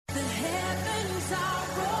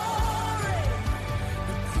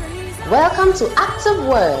Welcome to Active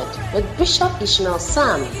Word with Bishop Ishmael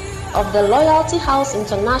Sam of the Loyalty House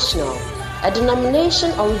International, a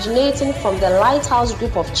denomination originating from the Lighthouse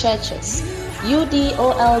Group of Churches,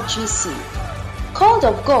 UDOLGC. Called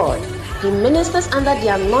of God, he ministers under the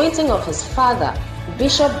anointing of his father,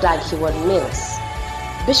 Bishop Dag Heward-Mills.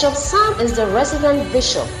 Bishop Sam is the resident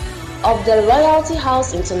bishop of the Loyalty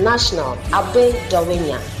House International, Abe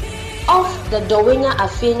Dawenya, off the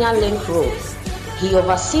Dawenya-Afenya Link Road. He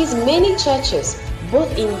oversees many churches,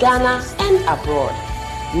 both in Ghana and abroad.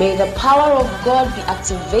 May the power of God be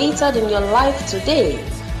activated in your life today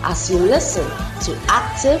as you listen to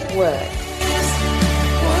Active Word.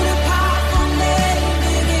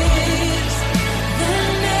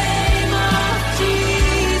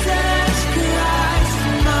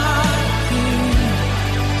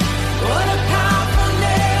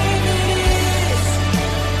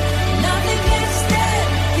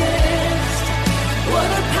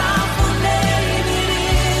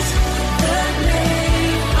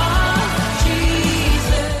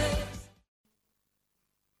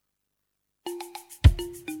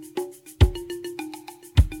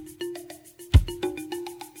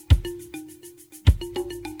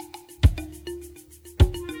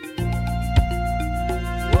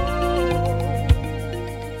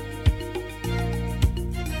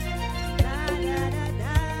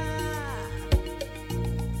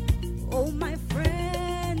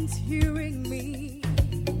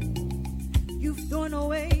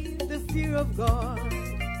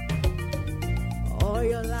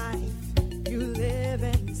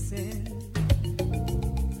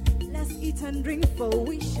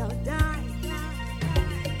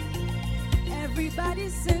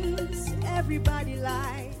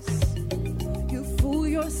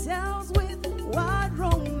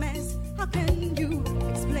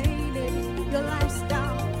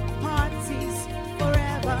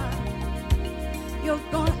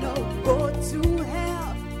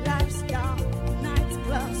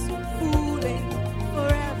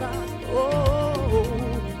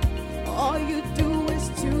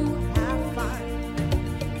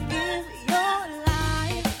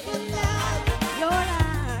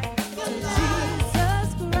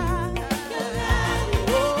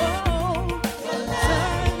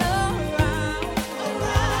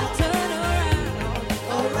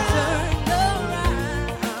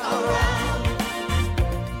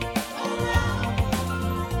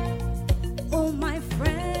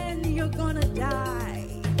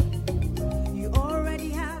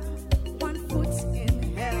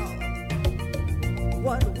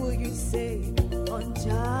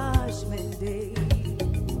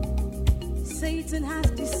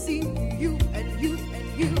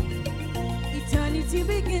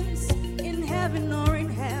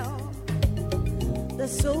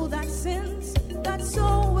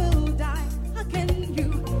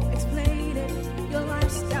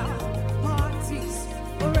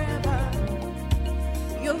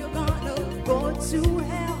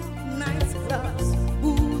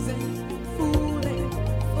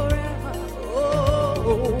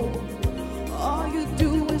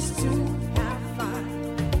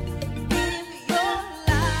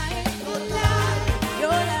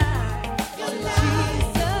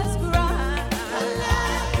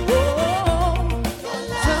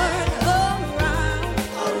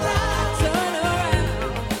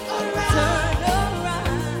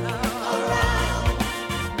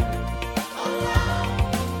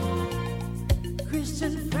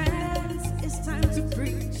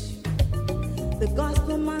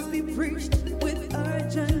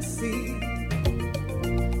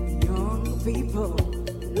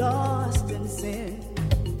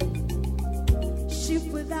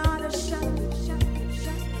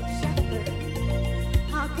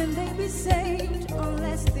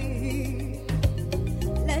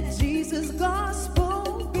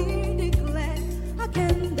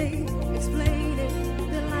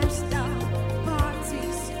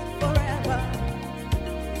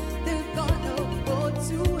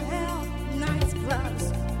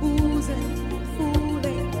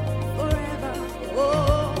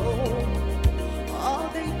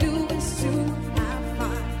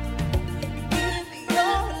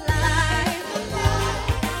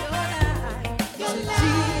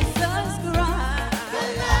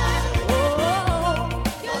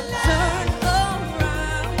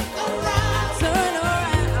 Turn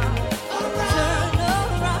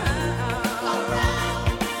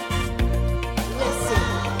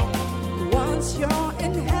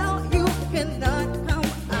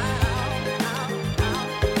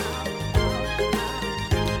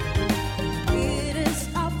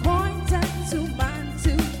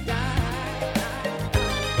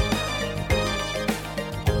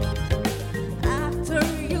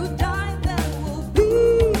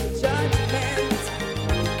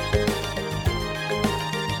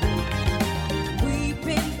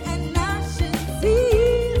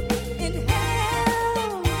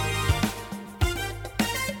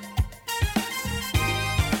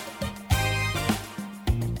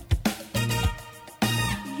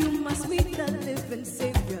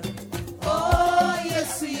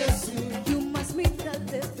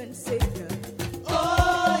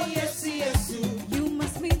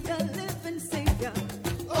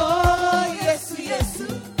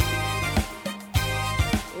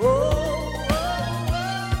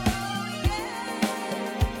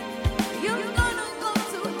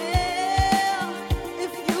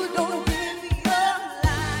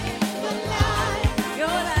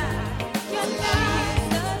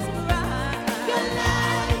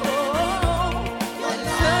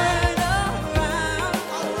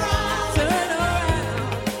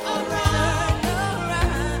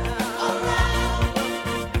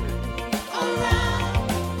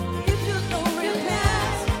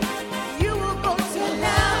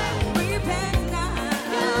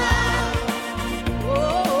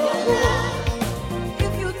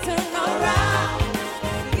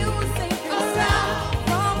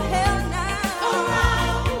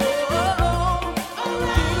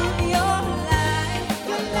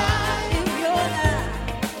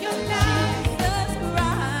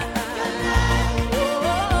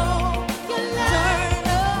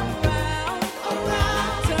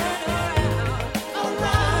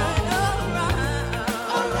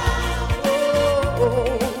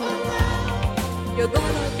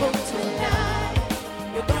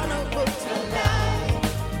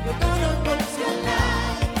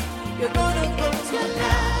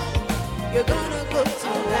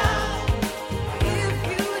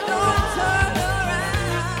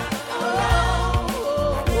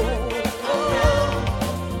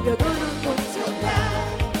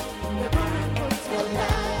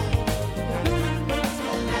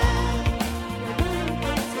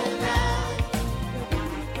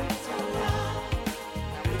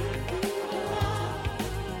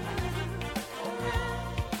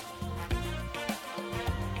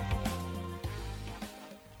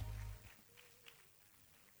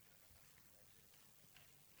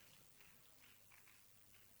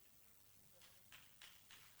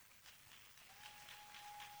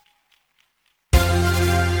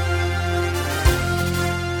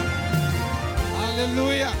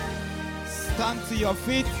stand to your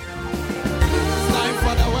feet. It's time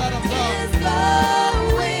for the word of God.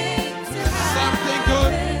 Something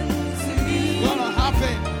good is gonna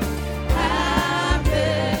happen.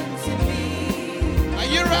 Are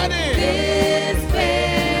you ready? This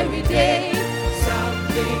very day,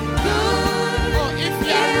 something good. Oh, if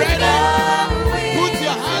you are ready, put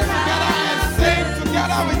your hands together and sing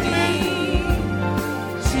together with me.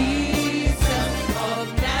 Jesus of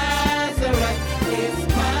Nazareth is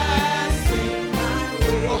passing my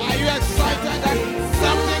way. Oh, are you excited that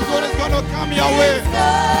something good is gonna come your way?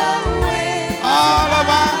 All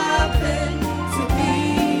over.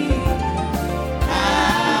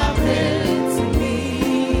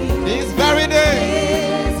 This very day,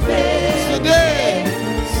 today,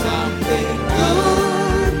 Something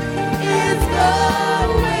good is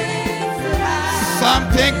going to happen.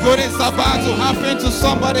 something good is about to happen to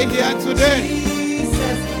somebody here today.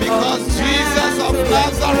 Because Jesus of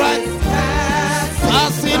Nazareth is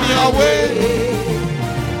passing your way.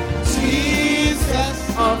 Jesus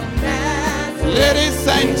Of Nazareth, Ladies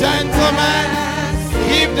and gentlemen,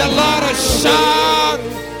 give the Lord a shout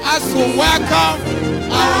as we welcome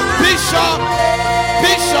our Bishop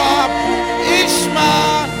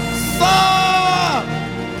Ishmael Sam.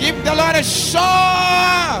 Give the Lord a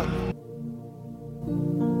shout.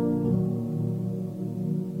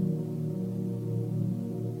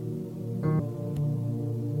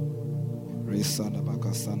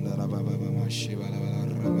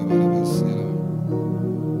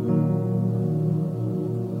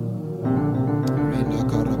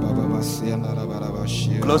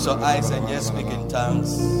 Close your eyes and just speak in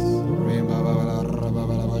tongues.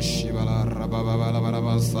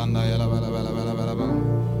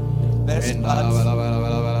 Best part,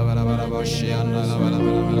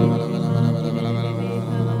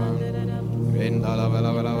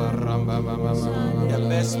 the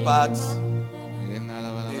best part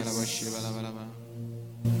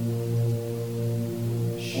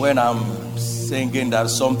when I'm singing that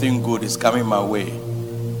something good is coming my way.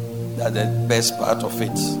 That's the best part of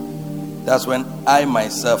it. That's when I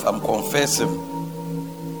myself am confessing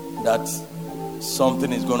that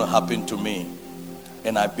something is going to happen to me,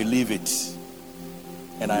 and I believe it,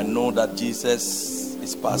 and I know that Jesus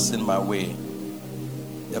is passing my way.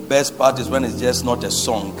 The best part is when it's just not a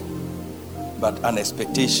song, but an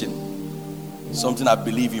expectation, something I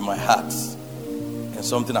believe in my heart, and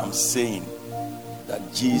something I'm saying,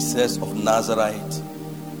 that Jesus of Nazareth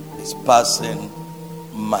is passing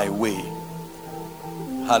my way.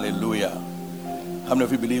 Hallelujah. How many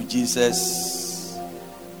of you believe Jesus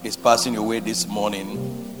is passing your way this morning?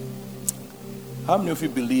 How many of you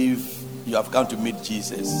believe you have come to meet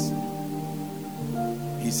Jesus?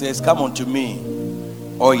 He says, "Come unto me,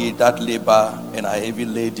 all ye that labor and are heavy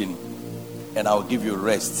laden, and I will give you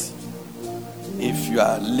rest." If you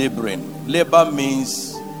are laboring, labor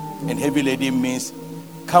means, and heavy laden means,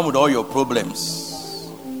 come with all your problems,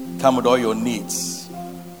 come with all your needs.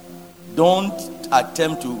 Don't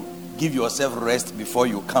attempt to give yourself rest before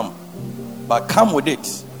you come, but come with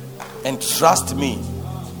it and trust me,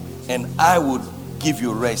 and I would give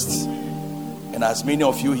you rest. And as many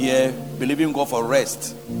of you here believing God for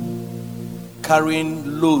rest,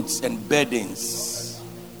 carrying loads and burdens,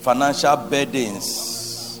 financial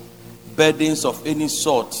burdens, burdens of any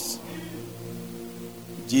sort,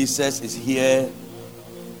 Jesus is here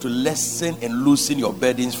to lessen and loosen your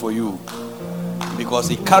burdens for you, because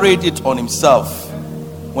he carried it on himself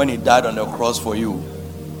when he died on the cross for you.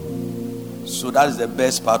 So that is the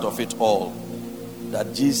best part of it all,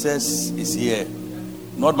 that Jesus is here.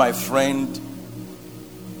 Not my friend,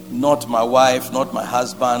 not my wife, not my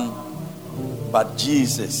husband, but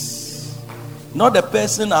Jesus. Not the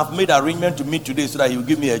person I've made arrangement to meet today so that he will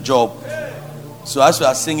give me a job. So as we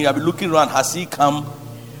are singing, I'll be looking around, has he come?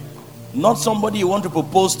 Not somebody you want to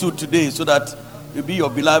propose to today so that you'll be your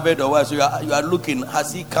beloved or what. So you are looking,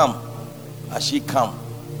 has he come? Has she come?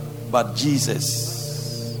 But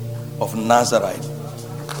Jesus of Nazareth,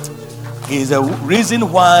 he is the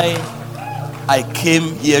reason why I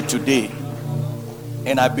came here today.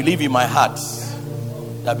 And I believe in my heart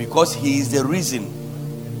that because he is the reason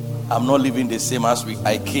I'm not living the same as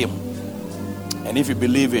I came. And if you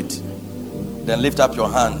believe it, then lift up your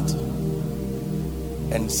hand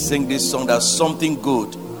and sing this song, that something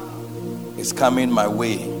good is coming my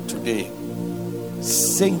way today.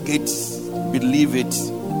 Sing it, believe it,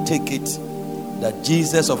 take it, that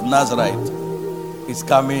Jesus of Nazareth is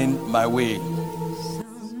coming my way.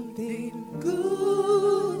 something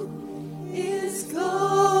good is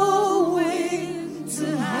going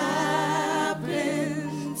to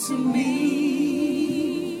happen to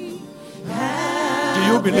me. Do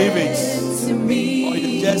you believe it? To to me. Or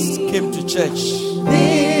you just came to church.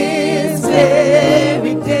 This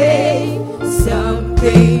very day,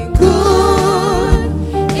 something good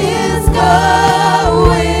is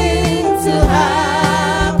going to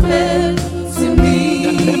happen to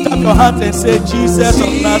me. Lift up your hands and say, Jesus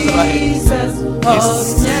of Nazareth Jesus of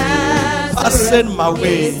Nazareth passing my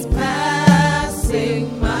way. is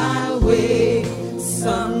passing my way.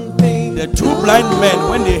 Something The two blind men,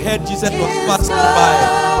 when they heard Jesus was passing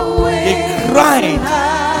by, they cried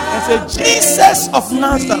and said, Jesus of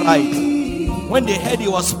Nazareth. When they heard he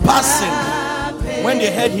was passing,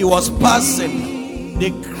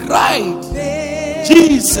 they cried,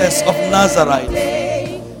 Jesus of Nazareth,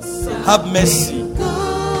 have mercy.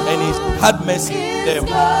 And he had mercy on them.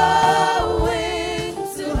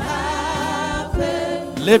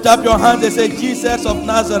 Lift up your hands and say, Jesus of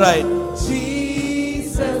Nazareth.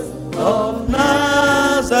 Jesus Of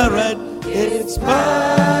Nazareth, it's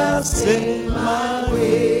passing my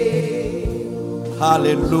way.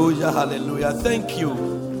 Hallelujah, hallelujah. Thank you.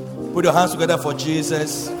 Put your hands together for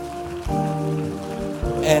Jesus.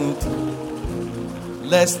 And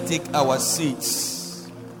let's take our seats.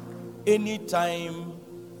 Anytime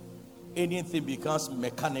anything becomes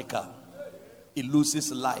mechanical, it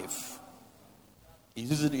loses life.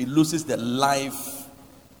 It loses the life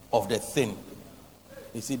of the thing.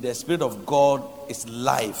 You see, the Spirit of God is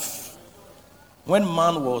life. When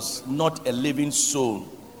man was not a living soul,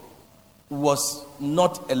 Bible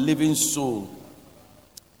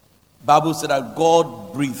said that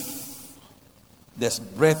God breathed this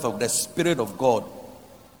breath of the Spirit of God,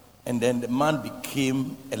 and then the man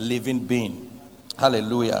became a living being.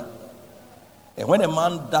 Hallelujah. And when a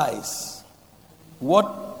man dies,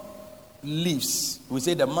 what leaves? We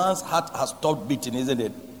say the man's heart has stopped beating, isn't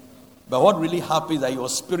it? But what really happens is that your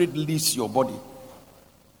spirit leaves your body.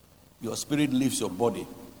 Your spirit leaves your body.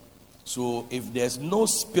 So if there's no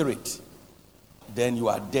spirit, then you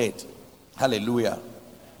are dead. Hallelujah.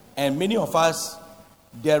 And many of us,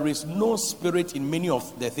 there is no spirit in many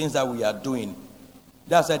of the things that we are doing.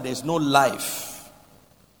 That's why there's no life.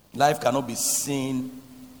 Life cannot be seen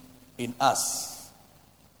in us.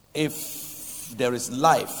 If there is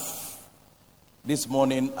life, this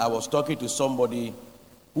morning I was talking to somebody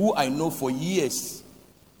who I know for years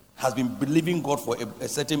has been believing God for a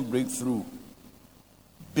certain breakthrough.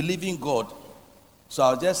 Believing God. So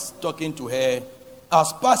I was just talking to her. I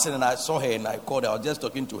was passing and I saw her and I called her. I was just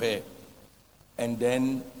talking to her. And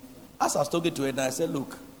then as I was talking to her, I said,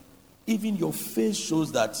 look, even your face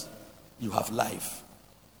shows that you have life.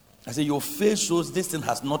 I said, your face shows this thing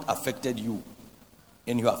has not affected you.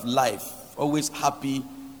 And you have life. Always happy,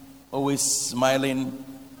 always smiling,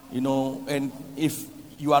 and if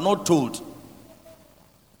you are not told,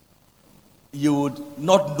 you would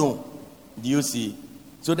not know. Do you see?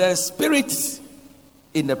 So there is spirit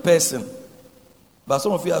in the person, but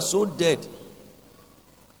some of you are so dead.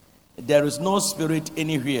 There is no spirit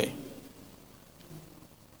anywhere.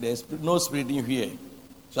 There is no spirit in here.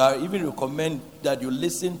 So I even recommend that you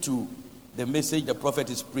listen to the message the prophet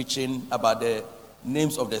is preaching about the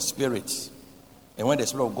names of the spirits. And when the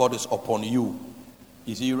Spirit of God is upon you,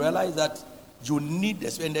 you see, you realize that you need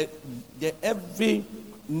the Spirit. Every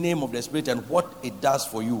name of the Spirit and what it does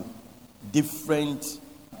for you, different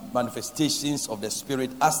manifestations of the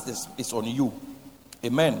Spirit as this is on you.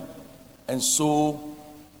 Amen. And so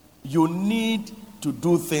you need to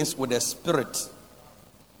do things with the Spirit.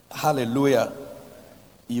 Hallelujah.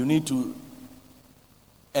 You need to,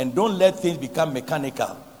 and don't let things become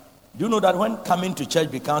mechanical. Do you know that when coming to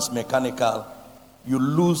church becomes mechanical, you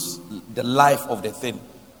lose the life of the thing?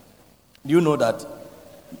 Do you know that?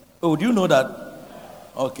 Oh, do you know that?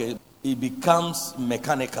 Okay. It becomes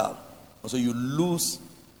mechanical. So you lose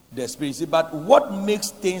the spirit. See, but what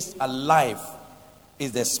makes things alive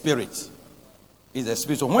is the spirit. Is the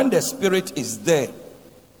spirit. So when the spirit is there,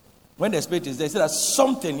 it's that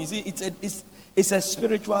something, you see, it's a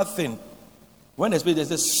spiritual thing. When the spirit is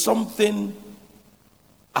there, something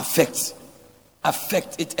affects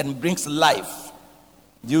it and brings life.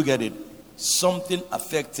 Do you get it? Something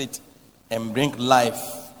affects it and brings life.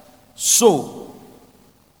 So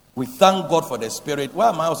we thank God for the Spirit. Why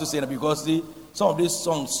am I also saying that? Because see, some of these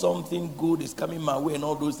songs, something good is coming my way and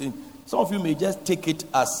all those things. Some of you may just take it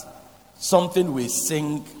as something we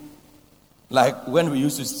sing, like when we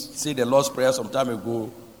used to say the Lord's Prayer some time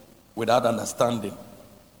ago without understanding.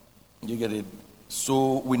 You get it?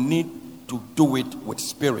 So we need to do it with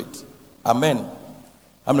spirit. Amen.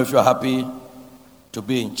 How many of you are happy to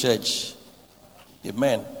be in church?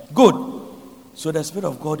 Amen. Good. So the Spirit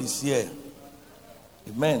of God is here.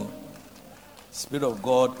 Amen. Spirit of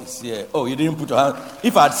God is here. Oh, you didn't put your hand.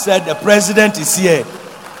 If I'd said the president is here,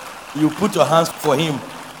 you put your hands for him.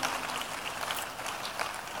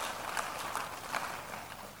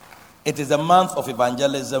 It is a month of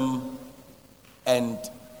evangelism, and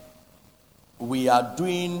we are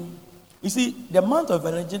doing, you see, the month of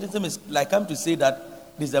evangelism is like I'm to say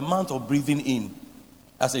that this is a month of breathing in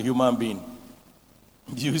as a human being.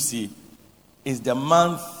 Do you see? It's the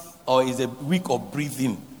month or is a week of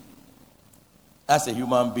breathing as a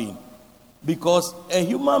human being. Because a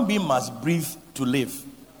human being must breathe to live.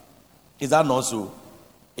 Is that not so?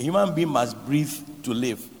 A human being must breathe to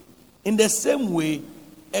live. In the same way,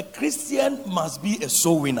 a Christian must be a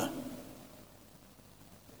soul winner.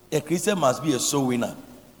 A Christian must be a soul winner.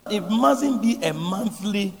 It mustn't be a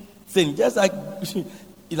monthly thing. Just like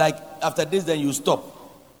after this, then you stop.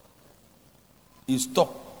 You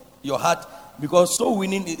stop your heart. Because soul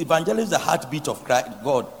winning, evangelism is the heartbeat of Christ,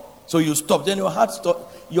 God. So you stop. Then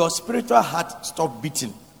your spiritual heart stop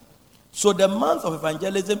beating. So the month of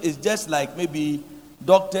evangelism is just like maybe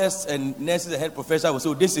doctors and nurses and health professionals will say,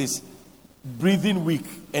 oh, this is breathing week.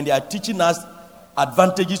 And they are teaching us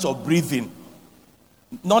advantages of breathing.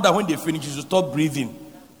 Not that when they finish, you should stop breathing.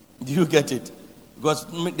 Do you get it? Because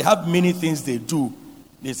they have many things they do.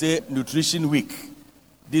 They say nutrition week,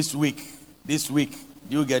 this week.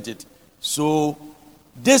 Do you get it? So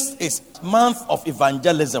this is month of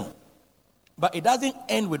evangelism. But it doesn't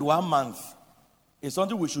end with 1 month. It's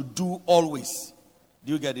something we should do always.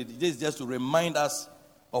 Do you get it? This is just to remind us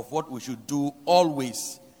of what we should do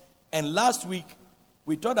always. And last week,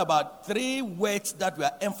 we talked about 3 words that we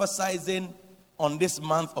are emphasizing on this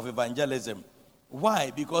month of evangelism.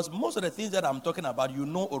 Why? Because most of the things that I'm talking about, you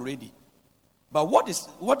know already. But what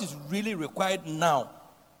is really required now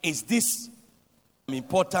is this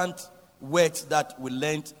important words that we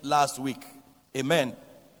learned last week. Amen.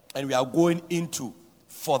 And we are going into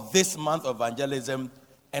for this month of evangelism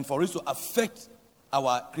and for it to affect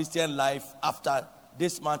our Christian life after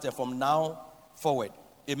this month and from now forward.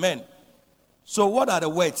 Amen. So what are the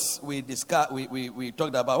words we discussed, we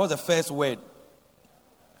talked about? What's the first word?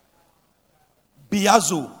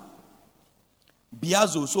 Biazo.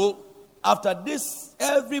 Biazo. So after this,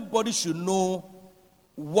 everybody should know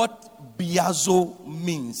what biazo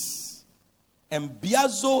means. And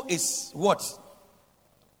biazo is what?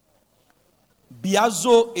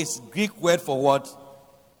 Biazo is Greek word for what?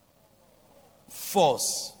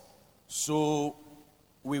 Force. So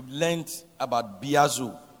we've learned about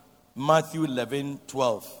biazo. Matthew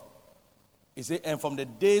 11:12. It says, and from the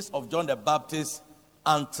days of John the Baptist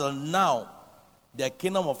until now, the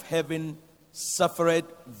kingdom of heaven suffered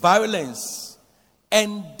violence,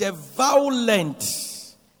 and the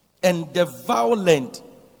violent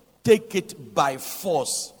take it by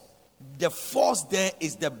force. The force there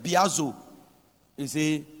is the biazo. You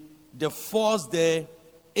see, the force there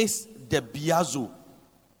is the biazo.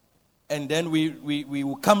 And then we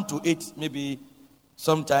will come to it maybe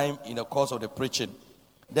sometime in the course of the preaching.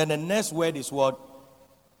 Then the next word is what?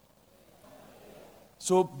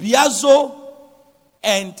 So biazo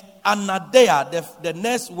and anadeia. The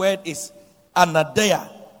next word is anadeia.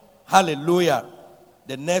 Hallelujah.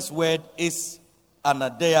 The next word is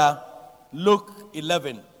anadeia. Luke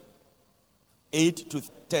 11, 8 to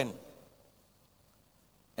 10.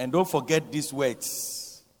 And don't forget these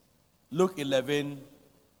words. Luke 11,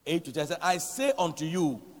 8 to 10. I say unto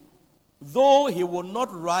you, though he will not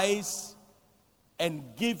rise and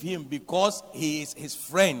give him because he is his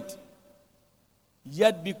friend,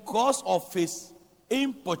 yet because of his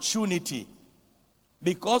importunity,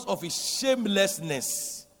 because of his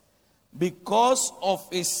shamelessness, because of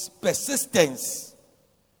his persistence,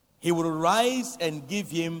 he will rise and give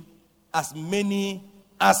him as many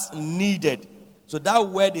as needed. So that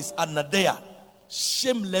word is anadeia,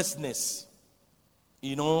 shamelessness.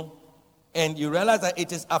 You know, and you realize that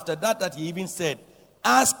it is after that he even said,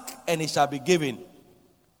 ask and it shall be given.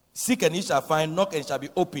 Seek and it shall find, knock and it shall be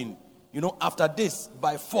opened. You know, after this,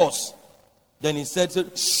 by force. Then he said, so,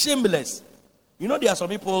 shameless. You know, there are some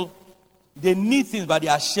people, they need things, but they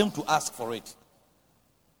are ashamed to ask for it.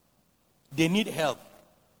 They need help,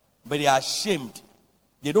 but they are ashamed.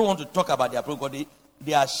 They don't want to talk about their problem.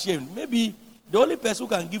 They are ashamed. Maybe the only person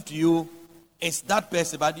who can give to you is that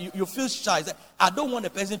person, but you feel shy. I don't want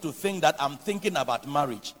the person to think that I'm thinking about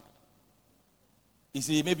marriage. You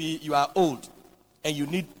see, maybe you are old and you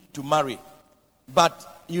need to marry,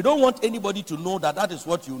 but you don't want anybody to know that that is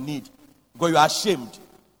what you need because you are ashamed.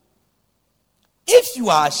 If you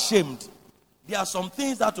are ashamed, there are some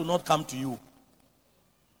things that will not come to you.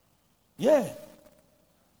 Yeah.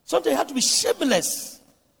 Sometimes you have to be shameless.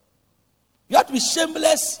 You have to be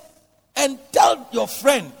shameless and tell your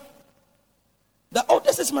friend that, oh,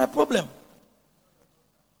 this is my problem.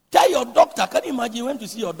 Tell your doctor. Can you imagine you went to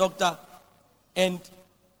see your doctor and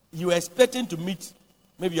you were expecting to meet,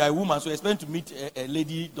 maybe you're a woman, so you're expecting to meet a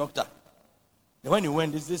lady doctor. And when you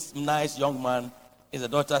went, this nice young man is a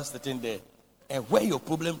doctor sitting there. And where your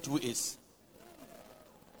problem too is.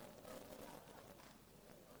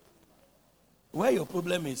 Where your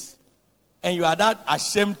problem is. And you are that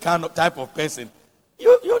ashamed kind of type of person.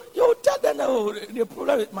 You tell them, oh, the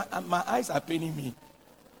problem is my eyes are paining me.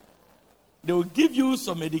 They will give you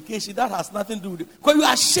some medication that has nothing to do with it. Because you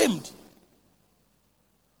are ashamed.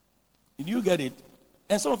 Did you get it?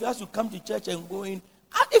 And some of you have to come to church and go in.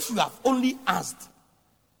 And if you have only asked,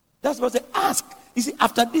 that's what I say, ask. You see,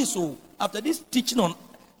 after this teaching on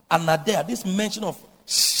Anadea, this mention of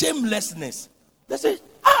shamelessness, they say,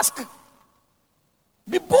 ask.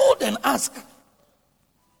 Be bold and ask.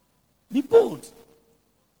 Be bold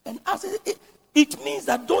and ask. It means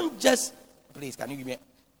that don't just, please, can you give me,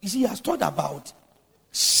 you see, he has talked about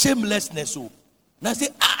shamelessness. So now say,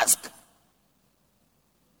 ask.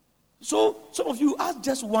 So some of you ask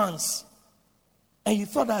just once, and you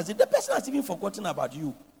thought that the person has even forgotten about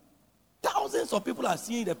you. Thousands of people are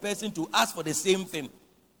seeing the person to ask for the same thing,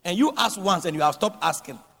 and you ask once and you have stopped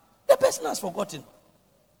asking. The person has forgotten.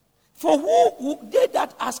 For who they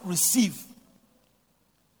that ask receive.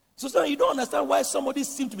 So you don't understand why somebody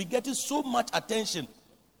seems to be getting so much attention.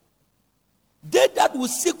 They that will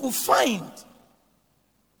seek will find.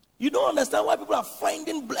 You don't understand why people are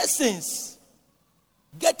finding blessings,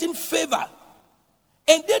 getting favor.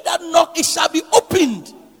 And they that knock, it shall be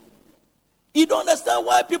opened. You don't understand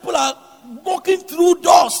why people are walking through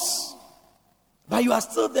doors. But you are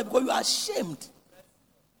still there because you are ashamed.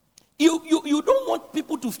 You don't want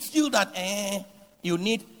people to feel that you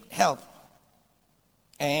need help.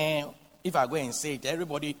 If I go and say it to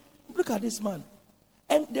everybody, look at this man.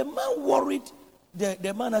 And the man worried.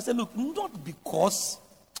 The man, I said, look, not because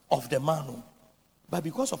of the man, but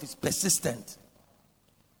because of his persistence.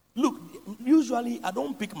 Look, usually I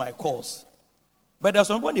don't pick my calls. But there's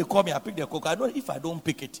someone they call me, I pick the call. If I don't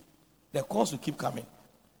pick it, the calls will keep coming.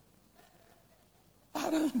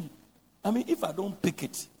 If I don't pick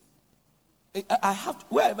it, I have to,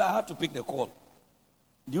 wherever I have to pick the call.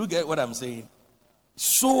 Do you get what I'm saying?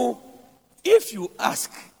 So, if you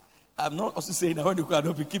ask, I'm not also saying that when you call,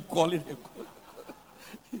 you keep calling the call.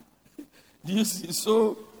 Do you see?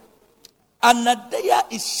 So,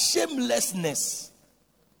 Anadea is shamelessness.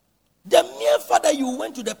 The mere fact that you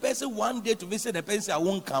went to the person one day to visit the person, I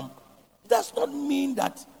won't come, does not mean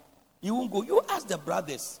that you won't go. You ask the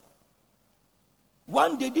brothers.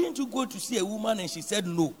 One day, didn't you go to see a woman and she said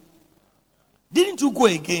no? Didn't you go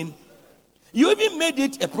again? You even made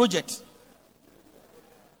it a project.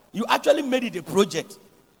 You actually made it a project.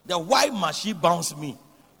 Then why must she bounce me?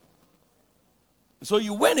 So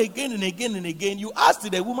you went again and again and again. You asked,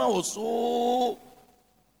 the woman was so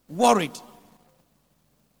worried.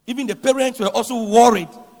 Even the parents were also worried.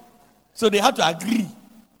 So they had to agree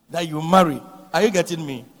that you marry. Are you getting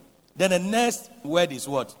me? Then the next word is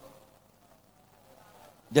what?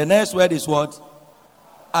 The next word is what?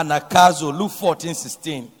 Anakazo. Luke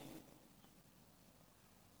 14:16.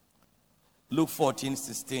 Luke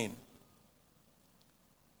 14:16.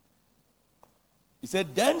 He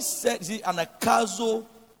said, then said, see, Anakazo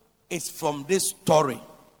is from this story.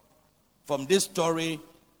 From this story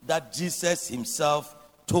that Jesus himself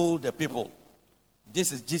told the people.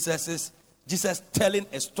 This is Jesus telling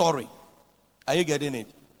a story. Are you getting it?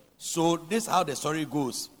 So this is how the story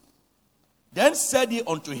goes. Then said he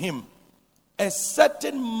unto him, a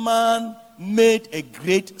certain man made a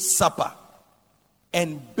great supper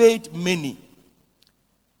and bade many.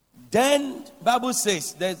 Then Bible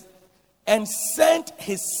says that, and sent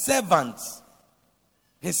his servant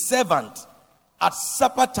at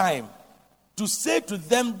supper time to say to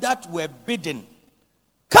them that were bidden,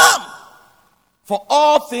 come, for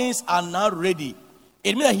all things are now ready.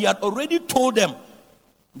 It means that he had already told them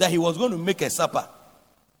that he was going to make a supper,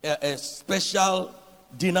 a special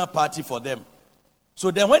dinner party for them.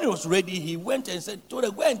 So then when it was ready, he went and said, told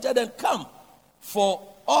them, go and tell them, come, for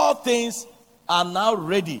all things are now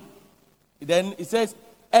ready. Then it says,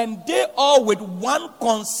 and they all with one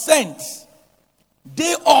consent,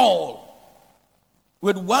 they all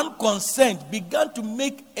with one consent began to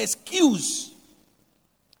make excuse.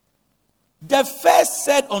 The first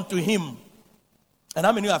said unto him, and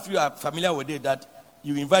how many of you are familiar with it, that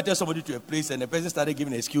you invited somebody to a place and the person started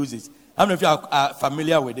giving excuses? How many of you are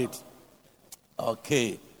familiar with it?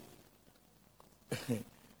 Okay.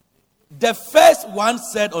 The first one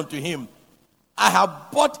said unto him, I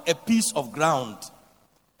have bought a piece of ground,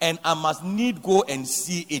 and I must need go and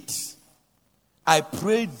see it. I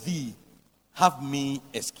pray thee, have me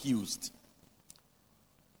excused.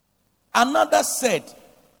 Another said,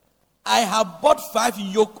 I have bought 5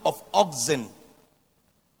 yoke of oxen,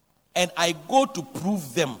 and I go to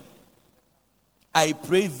prove them. I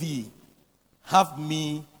pray thee, have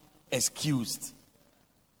me excused.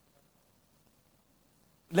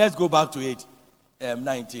 Let's go back to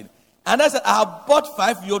 19. And I said, I have bought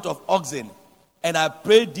 5 yoke of oxen, and I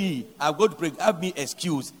pray thee, I go to pray, have me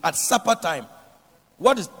excused at supper time.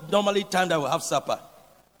 What is normally time that we have supper?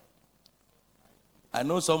 I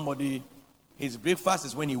know somebody, his breakfast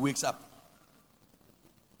is when he wakes up.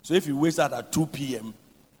 So if he wakes up at 2 p.m.,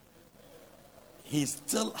 he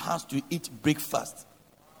still has to eat breakfast.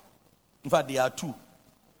 In fact, there are 2.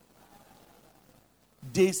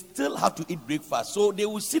 They still have to eat breakfast. So they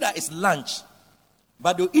will see that it's lunch.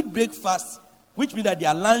 But they'll eat breakfast, which means that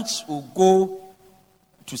their lunch will go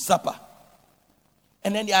to supper.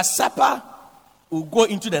 And then their supper will go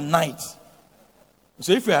into the night.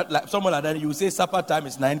 So if you're like someone like that, you will say supper time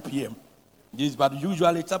is 9 p.m. Yes, but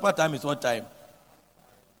usually supper time is what time?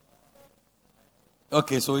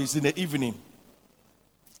 Okay, so it's in the evening.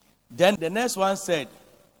 Then the next one said,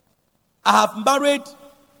 I have married,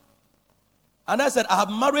 and I said, I have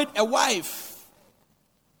married a wife,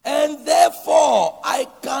 and therefore I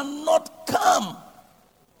cannot come.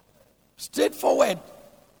 Straightforward.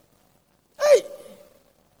 Hey,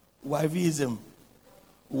 wifeism,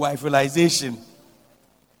 wifelization.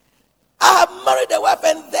 I have married a wife,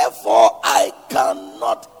 and therefore I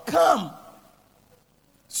cannot come.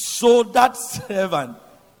 So that servant,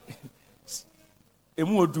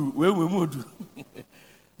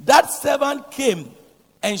 that servant came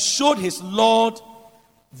and showed his Lord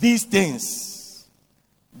these things.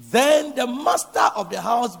 Then the master of the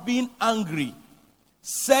house, being angry,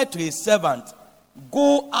 said to his servant,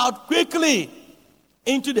 go out quickly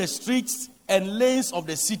into the streets and lanes of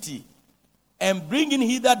the city, and bring in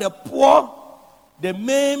hither the poor, the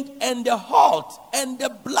maimed, and the halt, and the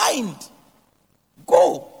blind.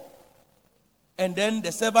 Go. And then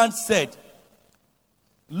the servant said,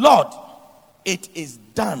 Lord, it is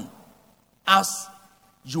done as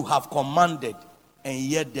you have commanded, and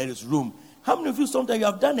yet there is room. How many of you sometimes you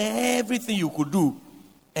have done everything you could do,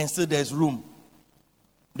 and still there's room?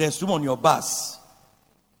 There's room on your bus.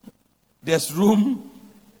 There's room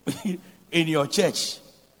in your church.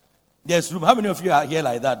 There's room. How many of you are here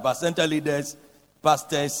like that? But center leaders,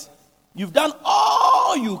 pastors, you've done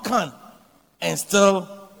all you can, and still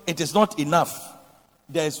it is not enough.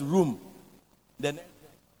 There's room. Then,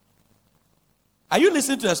 are you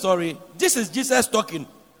listening to a story? This is Jesus talking.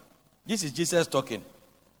 This is Jesus talking.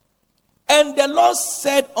 And the Lord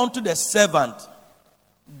said unto the servant,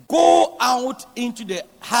 go out into the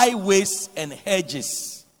highways and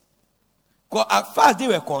hedges. Because as far as they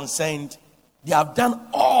were concerned, they have done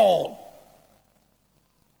all.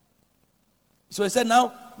 So he said,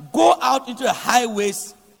 now go out into the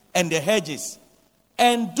highways and the hedges,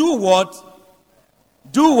 and do what?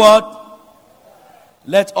 Do what?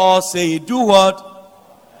 Let all say, do what?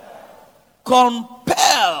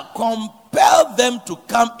 Compel them to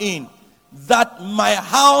come in, that my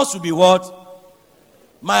house will be what?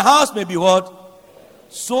 My house may be what?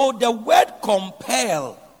 So the word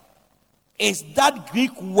compel is that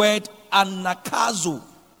Greek word anakazo.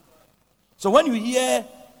 So when you hear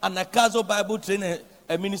anakazo Bible training,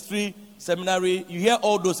 a ministry, seminary, you hear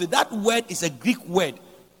all those. That word is a Greek word,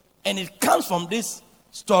 and it comes from this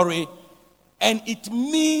story, and it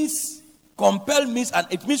means compel means, and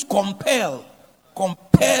it means compel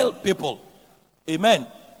people. Amen.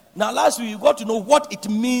 Now last week you got to know what it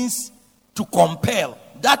means to compel.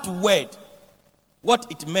 That word,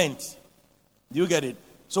 what it meant. Do you get it?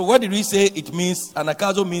 So what did we say it means?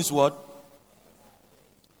 Anakazo means what?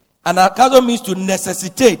 Anakazo means to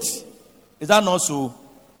necessitate. Is that not so?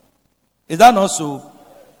 Is that not so?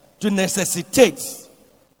 To necessitate.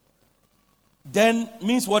 Then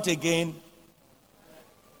means what again?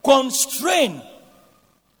 Constrain.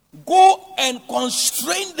 Go and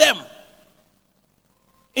constrain them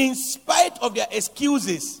in spite of their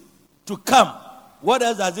excuses to come. What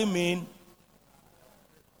else does it mean?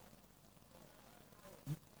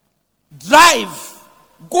 Drive.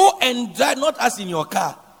 Go and drive, not as in your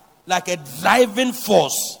car, like a driving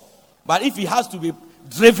force. But if it has to be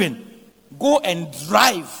driven, go and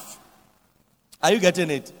drive. Are you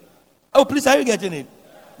getting it? Oh, please, are you getting it?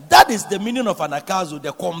 That is the meaning of anakazo,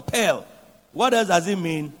 the compel. What else does it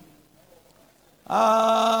mean?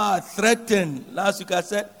 Threaten. Last week I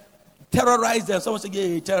said, terrorize them. Someone said,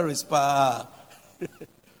 yeah, terrorist. Go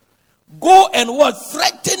and what?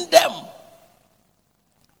 Threaten them.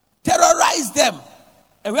 amongst them.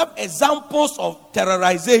 And we have examples of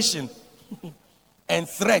terrorization and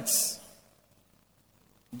threats.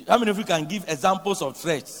 How many of you can give examples of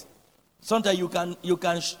threats? Sometimes you can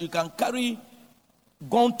carry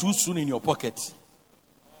gone too soon in your pocket.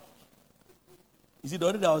 You see, the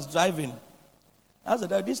other day I was driving. I said,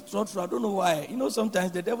 this is not true. I don't know why.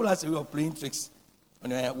 Sometimes the devil has a way of playing tricks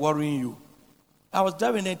and worrying you. I was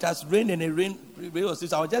driving and it has rained and I was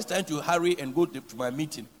just trying to hurry and go to my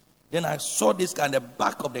meeting. Then I saw this car in the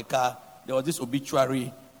back of the car. There was this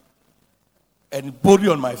obituary and body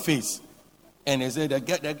on my face. And they said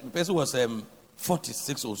the person was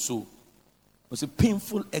 46 or so. It was a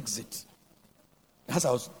painful exit. As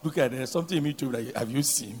I was looking at it, there's something in me too, like, have you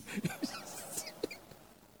seen?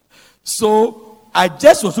 So I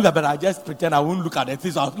just was looking at it, but I just pretend I wouldn't look at it.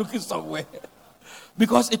 So I was looking somewhere.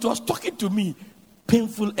 Because it was talking to me,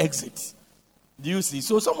 painful exit. Do you see?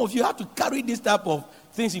 So some of you have to carry this type of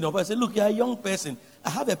things in your person. Look, you're a young person. I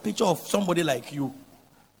have a picture of somebody like you.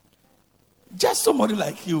 Just somebody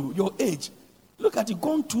like you, your age. Look at it,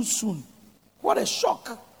 gone too soon. What a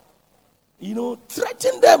shock.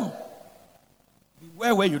 Threaten them.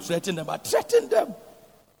 Where you threaten them, but threaten them.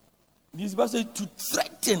 This person to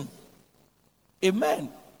threaten. Amen.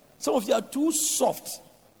 Some of you are too soft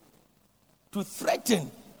to threaten.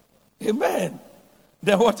 Amen.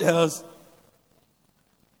 Then what else?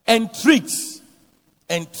 Entreat.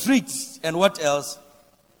 And what else?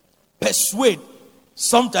 Persuade.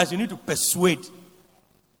 Sometimes you need to persuade.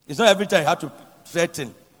 It's not every time you have to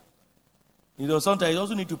threaten. Sometimes you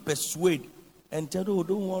also need to persuade and tell, oh,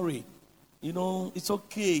 don't worry. It's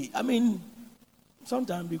okay. I mean,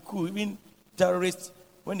 sometimes be cool. Even terrorists,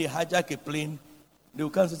 when they hijack a plane, they will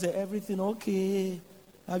come and say, everything okay?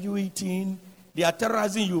 Have you eaten? They are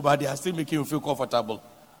terrorizing you, but they are still making you feel comfortable.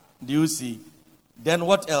 Do you see? Then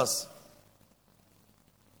what else?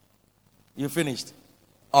 You finished?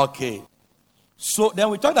 Okay. So then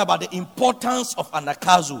we talked about the importance of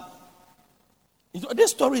anakazo.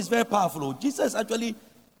 This story is very powerful. Jesus is actually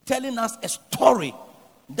telling us a story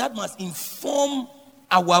that must inform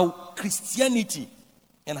our Christianity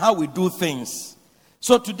and how we do things.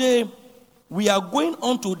 So today, we are going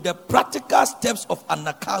on to the practical steps of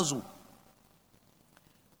anakazo.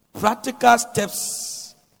 Practical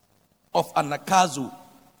steps of anakazo.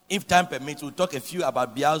 If time permits, we'll talk a few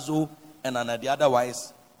about biazo and anadi.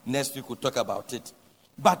 Otherwise, next week we'll talk about it.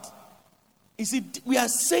 But, you see, we are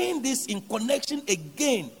saying this in connection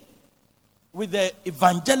again with the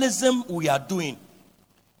evangelism we are doing.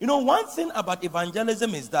 One thing about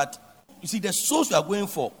evangelism is that, you see, the souls we are going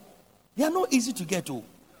for, they are not easy to get to.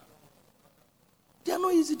 They are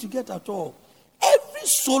not easy to get at all. Every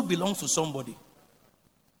soul belongs to somebody.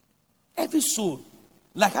 Every soul.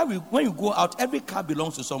 Like how when you go out, every car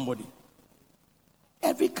belongs to somebody.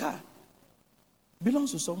 Every car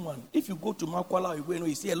belongs to someone. If you go to Makwala,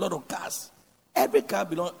 you see a lot of cars. Every car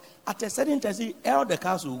belongs. At a certain time, all the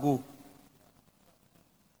cars will go.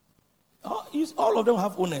 All of them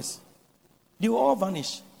have owners. They will all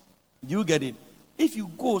vanish. Do you get it? If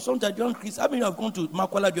you go, sometimes during Christmas, I mean, you have gone to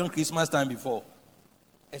Makwala during Christmas time before.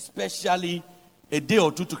 Especially a day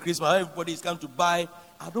or two to Christmas. Everybody is coming to buy.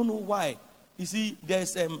 I don't know why. You see,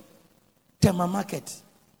 there's Tema Market.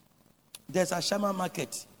 There's Ashama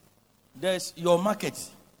Market. There's your market.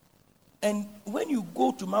 And when you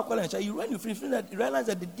go to Makwala and when you finish, you realize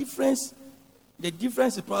that the difference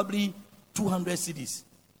is probably 200 cities.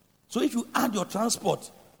 So if you add your transport,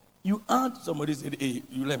 somebody said, hey,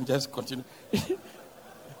 you let me just continue.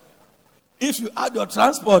 If you add your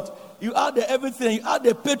transport, you add everything, you add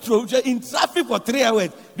the petrol, you're in traffic for 3 hours.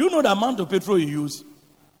 Do you know the amount of petrol you use?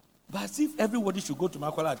 But as if everybody should go to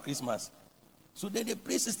Makwala at Christmas. So then the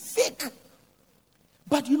place is thick.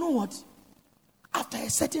 But you know what? After a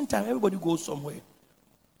certain time, everybody goes somewhere.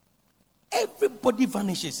 Everybody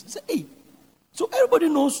vanishes. Say, hey. So everybody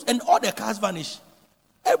knows, and all the cars vanish.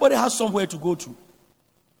 Everybody has somewhere to go to.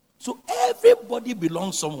 So everybody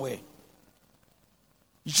belongs somewhere.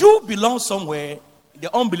 You belong somewhere.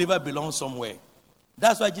 The unbeliever belongs somewhere.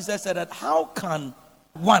 That's why Jesus said that how can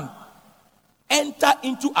one enter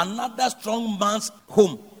into another strong man's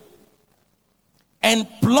home and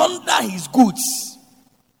plunder his goods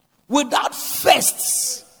without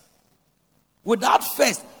first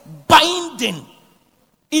binding?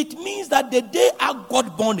 It means that the day I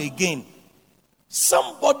got born again,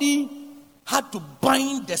 somebody had to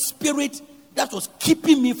bind the spirit that was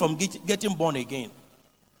keeping me from getting born again.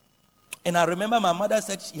 And I remember my mother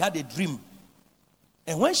said she had a dream.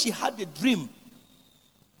 And when she had the dream,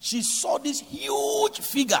 she saw this huge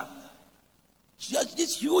figure. She had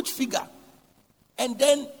this huge figure. And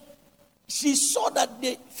then she saw that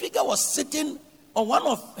the figure was sitting on one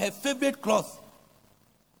of her favorite cloths.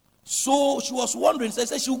 So she was wondering, so she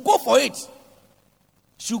said she'll go for it.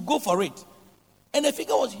 She'll go for it. And the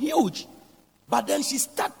figure was huge. But then she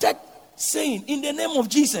started saying, in the name of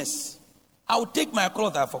Jesus, I will take my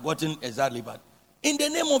cloth. I've forgotten exactly, but in the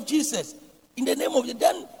name of Jesus, in the name of,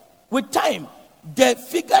 then with time, the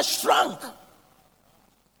figure shrunk.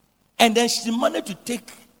 And then she managed to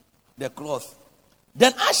take the cloth.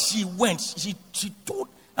 Then as she went, she told,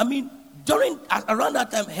 around that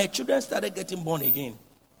time, her children started getting born again.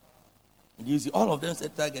 You see, all of them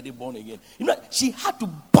started getting born again. She had to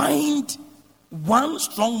bind one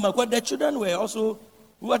strong man, because the children were also,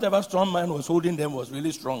 whatever strong man was holding them was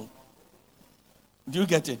really strong. Do you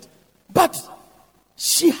get it? But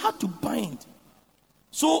she had to bind.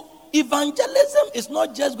 So evangelism is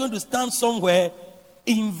not just going to stand somewhere,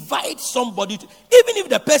 invite somebody to, even if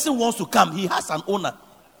the person wants to come, he has an owner.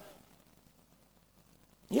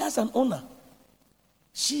 He has an owner.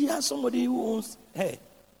 She has somebody who owns her.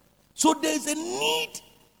 So there's a need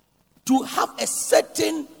to have a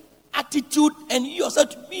certain attitude and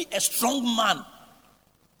yourself to be a strong man.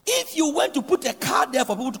 If you went to put a car there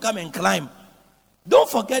for people to come and climb, don't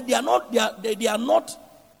forget they are not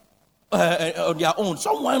on their own.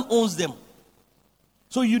 Someone owns them.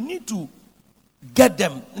 So you need to get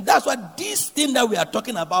them. And that's why this thing that we are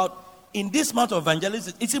talking about in this month of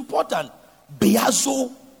evangelism, it's important.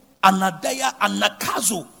 Biazo, Anadaya,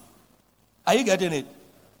 Anakazo. Are you getting it?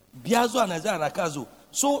 Biazo, Anadaya, Anakazo.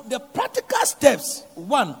 So the practical steps,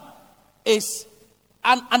 one is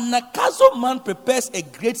an Anakazo man prepares a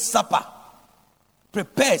great supper.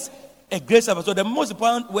 Prepares a great supper. So the most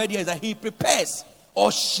important word here is that he prepares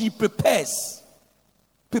or she prepares.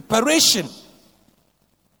 Preparation.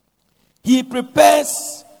 He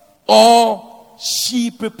prepares or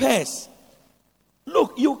she prepares.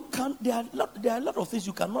 Look, there are a lot of things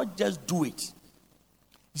you cannot just do it.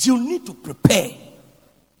 You need to prepare.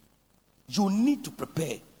 You need to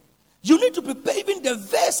prepare. You need to prepare even the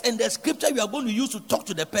verse and the scripture you are going to use to talk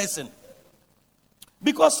to the person.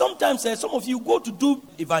 Because sometimes some of you go to do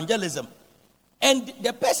evangelism and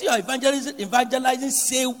the person you are evangelizing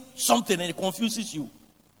say something and it confuses you.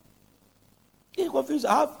 It confuses.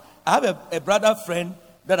 I have a brother friend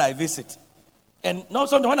that I visit. And now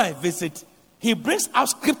sometimes when I visit, he brings out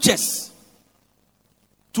scriptures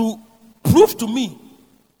to prove to me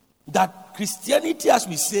that Christianity, as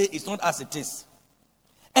we say, is not as it is.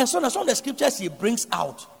 And so some of the scriptures he brings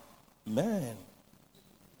out, man,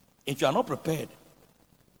 if you are not prepared,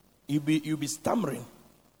 you'll be stammering.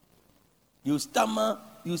 You stammer,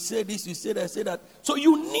 you say this, you say that, say that. So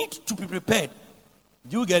you need to be prepared.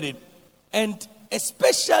 Do you get it? And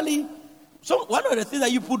especially, one of the things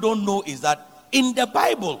that you people don't know is that in the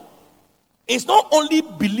Bible, it's not only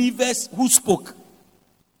believers who spoke.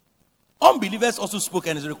 Unbelievers also spoke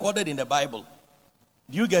and is recorded in the Bible.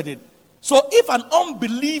 Do you get it? So if an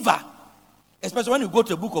unbeliever, especially when you go to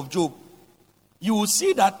the book of Job, you will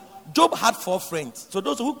see that Job had 4 friends. So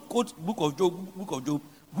those who quote book of Job,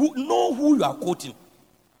 who know who you are quoting.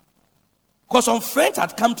 Because some friends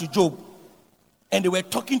had come to Job and they were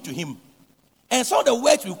talking to him. And some of the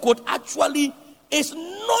words we quote actually is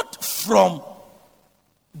not from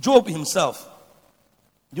Job himself.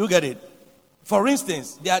 Do you get it? For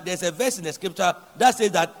instance, there's a verse in the scripture that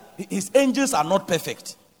says that his angels are not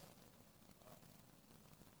perfect.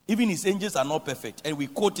 Even his angels are not perfect. And we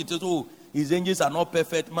quote it as, oh, his angels are not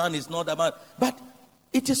perfect, man is not a man. But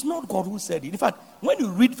it is not God who said it. In fact, when you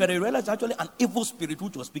read further, you realize actually an evil spirit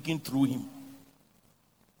which was speaking through him.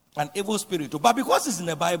 An evil spirit. But because it's in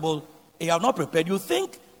the Bible, you are not prepared. You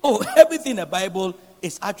think, oh, everything in the Bible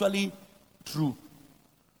is actually true.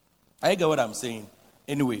 I get what I'm saying.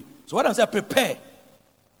 Anyway, so what I'm saying, prepare.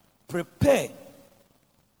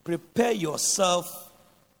 Prepare yourself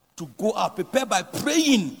to go out. Prepare by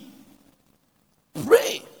praying.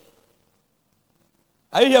 Pray.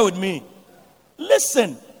 Are you here with me?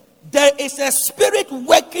 Listen, there is a spirit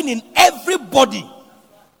working in everybody.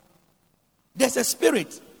 There's a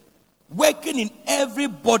spirit working in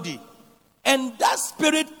everybody. And that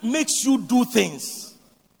spirit makes you do things.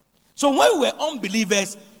 So when we were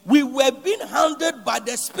unbelievers, we were being handled by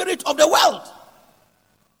the spirit of the world.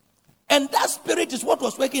 And that spirit is what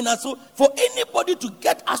was working in us. So for anybody to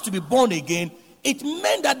get us to be born again, it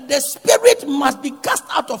meant that the spirit must be cast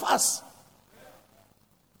out of us.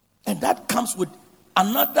 And that comes with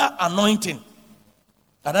another anointing,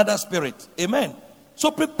 another spirit. Amen.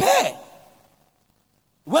 So prepare.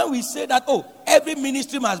 When we say that, oh, every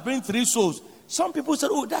ministry must bring 3 souls. Some people say,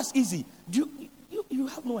 oh, that's easy. You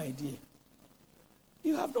have no idea.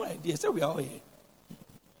 You have no idea. So we are all here.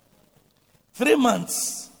 3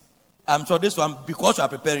 months. I'm sure this one, because you are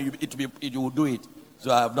preparing, you will do it.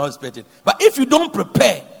 So I have not expected. But if you don't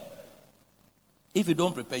prepare,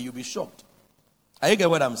 you'll be shocked. Are you get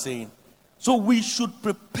what I'm saying? So we should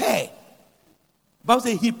prepare. The Bible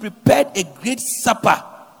says he prepared a great supper.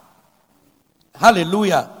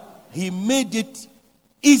 Hallelujah. He made it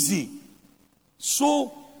easy.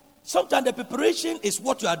 So sometimes the preparation is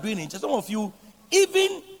what you are doing. Some of you,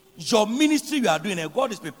 even your ministry you are doing, and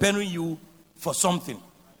God is preparing you for something.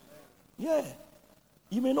 Yeah.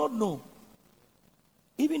 You may not know.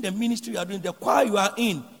 Even the ministry you are doing, the choir you are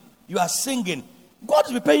in, you are singing. God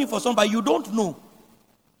is preparing you for something, but you don't know.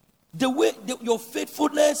 The way, your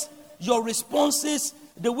faithfulness, your responses,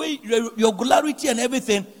 the way your regularity and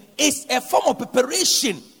everything is a form of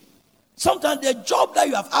preparation. Sometimes the job that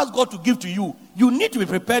you have asked God to give to you, you need to be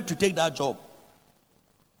prepared to take that job.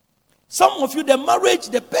 Some of you, the marriage,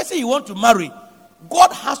 the person you want to marry,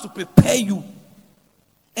 God has to prepare you.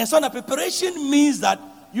 And so the preparation means that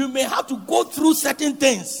you may have to go through certain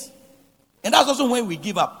things. And that's also when we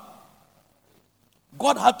give up.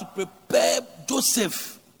 God had to prepare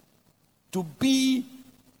Joseph to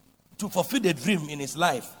fulfill the dream in his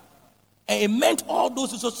life. And it meant all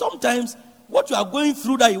those. So sometimes what you are going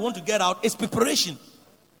through that you want to get out is preparation.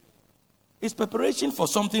 It's preparation for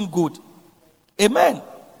something good. Amen.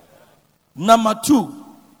 Number 2,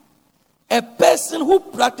 a person who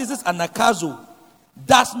practices anagkazo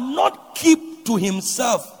does not keep to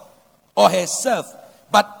himself or herself,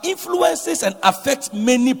 but influences and affects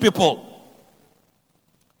many people.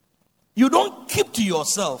 You don't keep to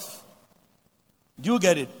yourself. Do you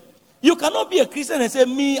get it? You cannot be a Christian and say,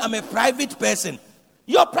 me, I'm a private person.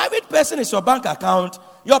 Your private person is your bank account.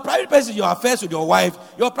 Your private person is your affairs with your wife.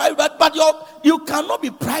 Your private, but you cannot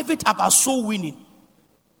be private about soul winning.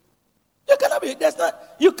 You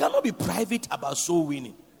cannot be private about soul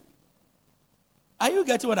winning. Are you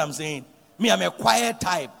getting what I'm saying? Me, I'm a quiet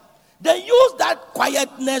type. Then use that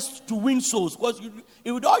quietness to win souls. Because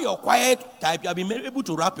with all your quiet type, you have been able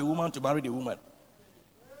to rap a woman to marry the woman.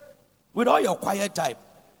 With all your quiet type,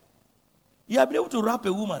 you have been able to rap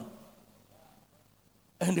a woman.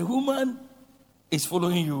 And the woman is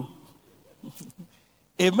following you.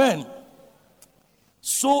 Amen.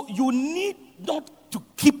 So you need not to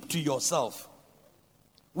keep to yourself.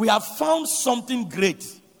 We have found something great.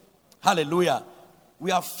 Hallelujah.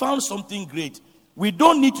 We have found something great. We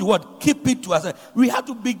don't need to what? Keep it to ourselves. We have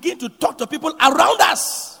to begin to talk to people around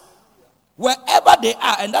us. Wherever they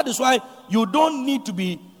are. And that is why you don't need to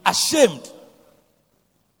be ashamed.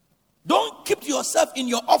 Don't keep to yourself in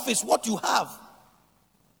your office what you have.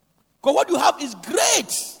 Because what you have is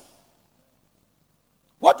great.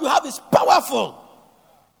 What you have is powerful.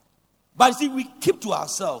 But you see, we keep to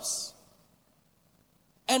ourselves.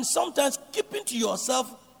 And sometimes keeping to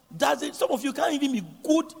yourself does it. Some of you can't even be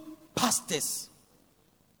good pastors.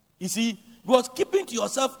 You see, because keeping to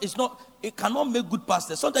yourself is not, it cannot make good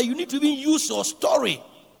pastors. Sometimes you need to even use your story.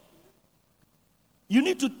 You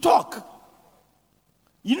need to talk.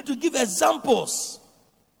 You need to give examples.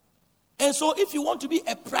 And so if you want to be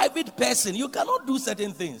a private person, you cannot do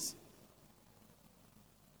certain things.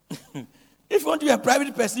 If you want to be a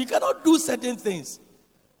private person, you cannot do certain things.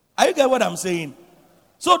 Are you getting what I'm saying?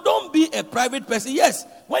 So don't be a private person. Yes,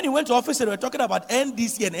 when you went to office, they were talking about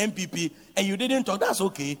NDC and MPP, and you didn't talk. That's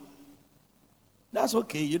okay. That's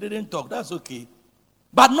okay. You didn't talk. That's okay.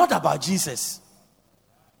 But not about Jesus.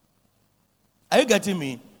 Are you getting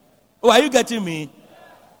me? Oh, are you getting me?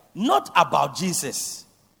 Not about Jesus.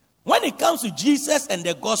 When it comes to Jesus and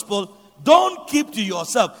the gospel, don't keep to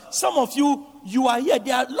yourself. Some of you, you are here.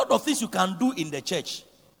 There are a lot of things you can do in the church.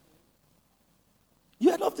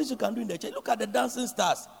 You have a lot of things you can do in the church. Look at the dancing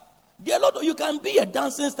stars. There are a lot of, you can be a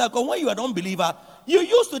dancing star because when you are an unbeliever, you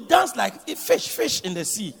used to dance like a fish in the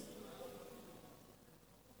sea.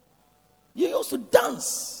 You used to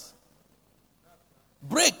dance.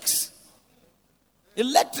 Breaks.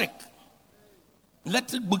 Electric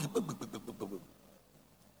boogie.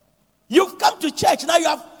 You've come to church, now you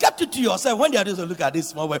have kept it to yourself. When they are just look at this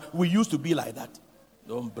small way, we used to be like that.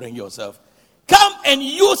 Don't bring yourself. Come and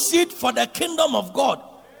use it for the kingdom of God.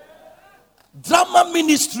 Drama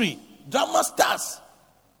ministry, drama stars.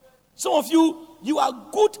 Some of you, you are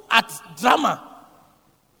good at drama.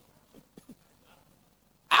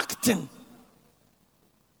 Acting.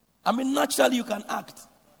 I mean, naturally you can act.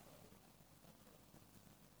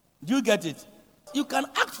 Do you get it? You can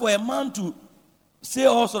act for a man to say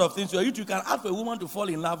all sort of things to you. You can act for a woman to fall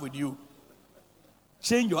in love with you.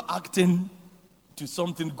 Change your acting to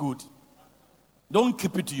something good. Don't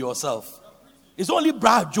keep it to yourself. It's only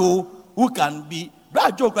Brad Joe who can be.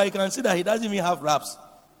 Brad Joe, you can see that he doesn't even have raps.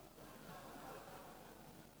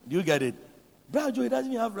 Do you get it? Brother Joe, he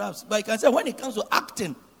doesn't even have raps. But I can say when it comes to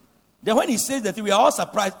acting, then when he says that, we are all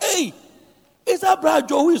surprised. Hey, is that Brother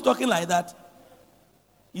Joe who is talking like that?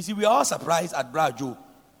 You see, we are all surprised at Brother Joe.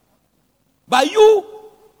 But you,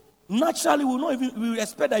 naturally, we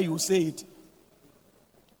expect that you will say it.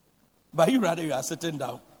 But you rather you are sitting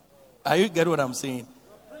down. Are you get what I'm saying?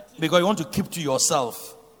 Because you want to keep to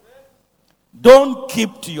yourself. Don't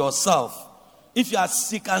keep to yourself. If you are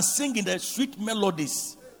sick and sing in the sweet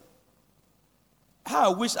melodies,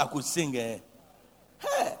 how I wish I could sing. Hey,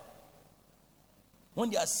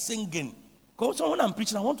 when they are singing, because when I'm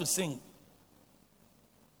preaching, I want to sing.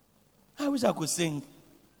 I wish I could sing.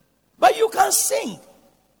 But you can sing.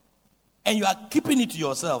 And you are keeping it to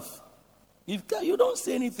yourself. If you don't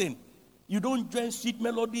say anything, you don't join sweet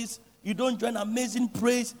melodies, you don't join amazing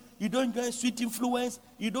praise, you don't join sweet influence,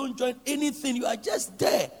 you don't join anything, you are just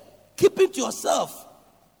there. Keep it to yourself.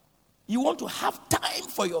 You want to have time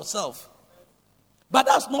for yourself. But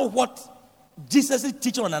that's not what Jesus'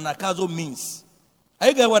 teaching on anakazo means. Are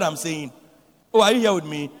you getting what I'm saying? Oh, are you here with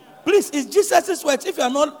me? Please, it's Jesus' words. If you are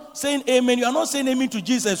not saying amen, you are not saying amen to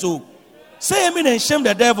Jesus. Oh, say amen and shame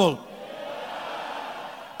the devil.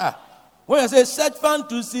 When I say set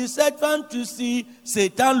fantasy,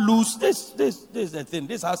 Satan lose. This is the thing.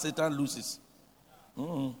 This is how Satan loses.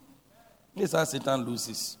 This is how Satan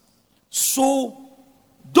loses. So,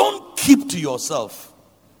 don't keep to yourself.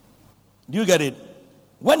 Do you get it?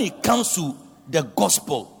 When it comes to the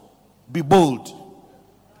gospel, be bold.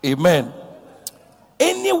 Amen.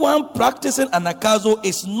 Anyone practicing anakazo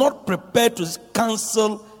is not prepared to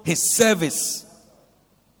cancel his service.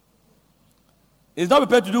 He's not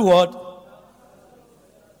prepared to do what?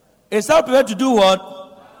 He's not prepared to do what?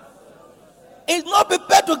 He's not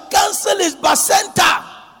prepared to cancel his bacenta.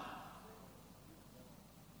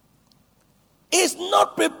 He's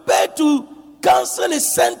not prepared to cancel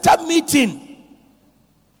his center meeting.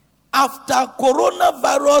 After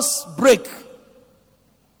coronavirus break,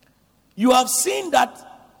 you have seen that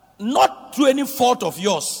not through any fault of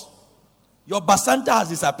yours, your bacenta has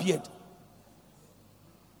disappeared.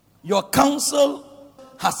 Your counsel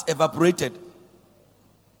has evaporated.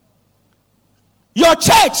 Your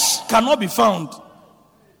church cannot be found.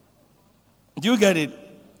 Do you get it?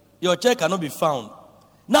 Your church cannot be found.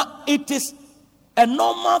 Now, it is a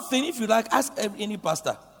normal thing. If you like, ask any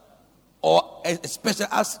pastor. Or especially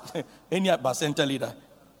ask any bacenta leader.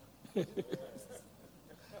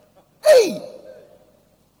 Hey!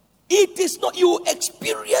 It is not, you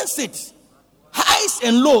experience it. Highs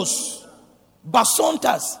and lows.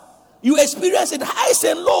 Basantas. You experience it, highs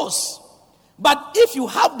and lows. But if you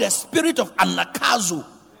have the spirit of anakazo,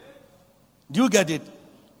 do you get it?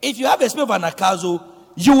 If you have the spirit of anakazo,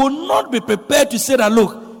 you will not be prepared to say that,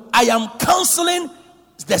 look, I am canceling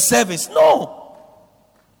the service. No.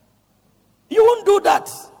 You won't do that.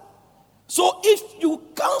 So if you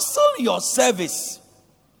cancel your service,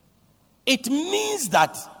 it means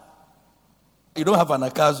that you don't have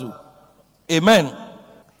anakazo. Amen.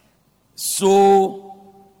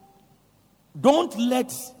 So don't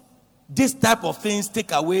let this type of things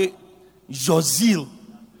take away your zeal.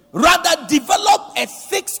 Rather, develop a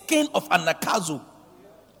thick skin of anakazo.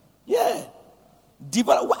 Yeah.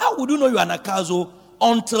 How would you know you're anakazo?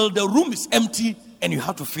 Until the room is empty and you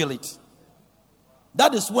have to fill it.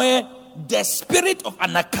 That is where the spirit of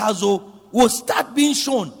anakazo will start being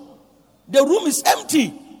shown. The room is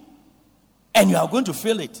empty and you are going to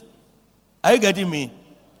fill it. Are you getting me?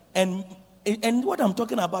 And what I'm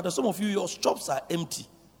talking about is some of you, your shops are empty.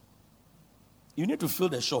 You need to fill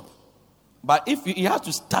the shop. But if you have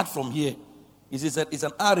to start from here, it's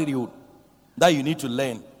an attitude that you need to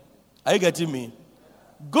learn. Are you getting me?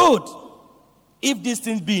 Good. If these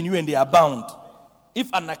things be in you and they are bound, if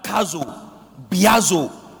anakazo, biazo,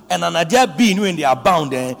 and anadia be in you and they are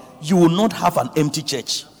bound, then you will not have an empty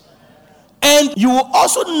church. And you will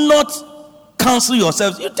also not cancel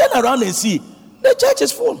yourselves. You turn around and see the church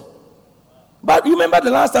is full. But you remember the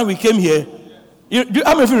last time we came here?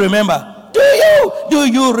 How many of you remember? Do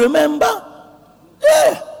you remember?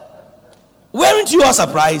 Yeah. Weren't you all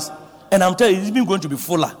surprised? And I'm telling you, it's even going to be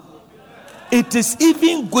fuller. It is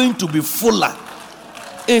even going to be fuller.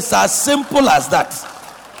 It's as simple as that.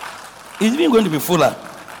 It's even going to be fuller.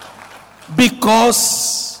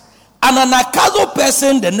 Because an anakazo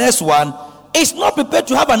person, the next one, is not prepared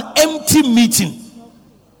to have an empty meeting.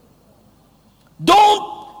 Don't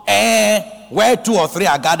where 2 or 3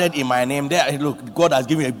 are gathered in my name. There, look, God has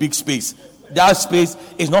given a big space. That space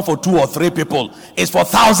is not for 2 or 3 people. It's for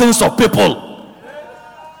thousands of people.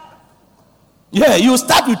 Yeah, you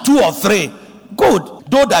start with 2 or 3. Good.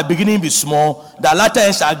 Though the beginning be small, the latter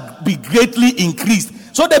end shall be greatly increased.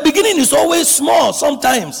 So the beginning is always small.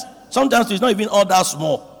 Sometimes it's not even all that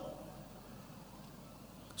small.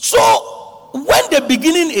 So when the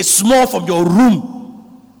beginning is small from your room,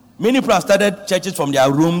 many people have started churches from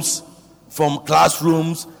their rooms, from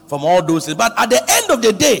classrooms, from all those things. But at the end of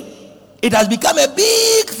the day, it has become a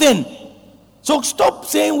big thing. So stop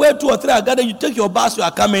saying where 2 or 3 are gathered. You take your bus, you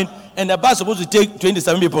are coming, and the bus is supposed to take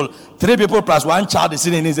 27 people. 3 people plus 1 child is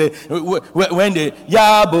sitting in. Say when the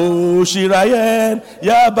Yabo Shirayen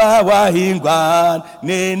Yaba Wahingwan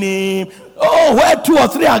Neni. Oh, where 2 or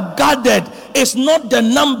 3 are gathered, it's not the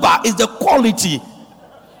number, it's the quality.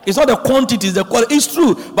 It's not the quantity, it's the quality. It's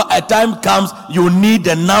true, but a time comes you need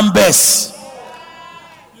the numbers.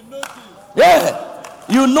 Yeah,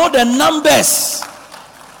 you know the numbers.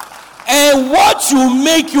 And what will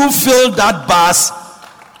make you fill that bus,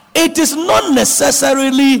 it is not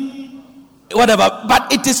necessarily whatever,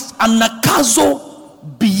 but it is Anakazo,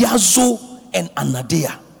 Biazo, and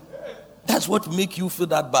Anadea. That's what make you fill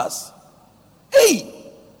that bus. Hey,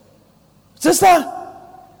 sister,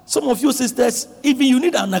 some of you sisters, even you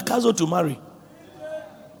need Anakazo to marry.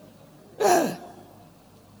 Yeah.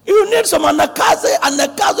 You need some Anakazo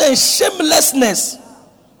and shamelessness.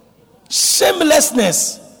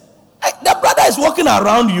 Shamelessness. The brother is walking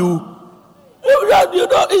around you.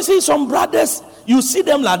 You see some brothers, you see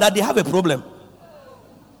them like that, they have a problem.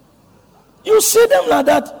 You see them like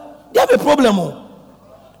that, they have a problem.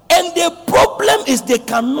 And the problem is they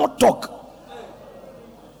cannot talk.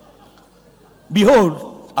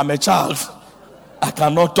 Behold, I'm a child. I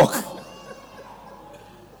cannot talk.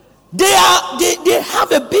 They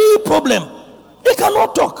have a big problem. They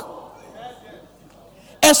cannot talk.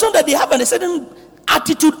 And so that they have a certain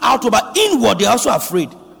attitude outward, but inward they are also afraid.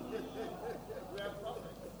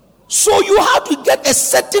 So you have to get a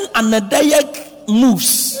certain anadaic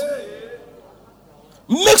moves.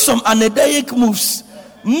 Make some anadaic moves.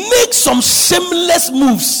 Make some shameless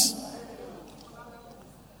moves.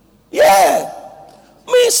 Yeah.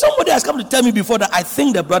 Somebody has come to tell me before that I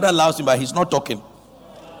think the brother loves him, but he's not talking.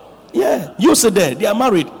 Yeah. You sit there. They are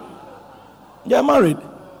married. They are married.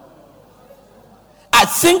 I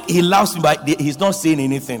think he loves me, but he's not saying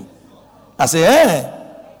anything. I say,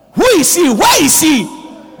 who is he? Where is he?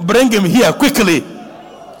 Bring him here quickly.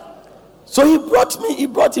 So he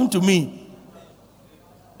brought him to me.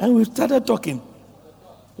 And we started talking.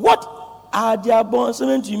 What are the bones to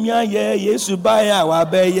me? Yesu baya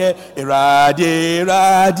wabeye rade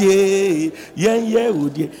ye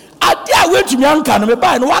udi. Adia went to me anka no me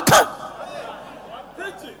buy no waka.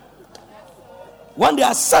 One day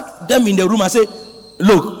I sat them in the room and said,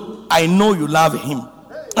 look, I know you love him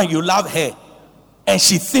and you love her, and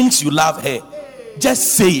she thinks you love her.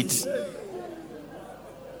 Just say it.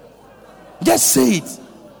 Just say it.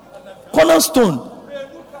 Cornerstone.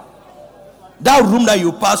 That room that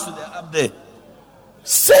you pass to up there.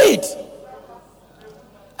 Say it.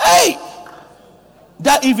 Hey.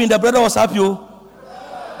 That evening the brother was happy.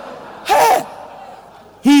 Hey.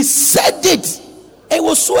 He said it. I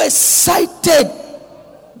was so excited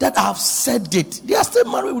that I have said it. They are still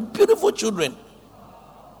married with beautiful children.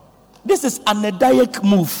 This is an Anadaic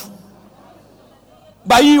move.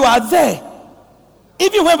 But you are there.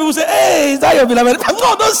 Even when people say, hey, is that your beloved?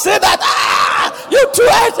 No, don't say that. You too,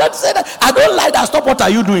 I don't say that. I don't like that. Stop, what are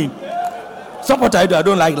you doing? Stop, what are you doing? I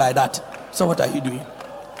don't like that. So what are you doing?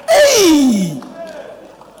 Hey!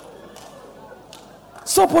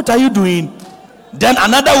 Stop, what are you doing? Then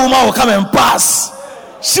another woman will come and pass.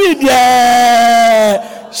 She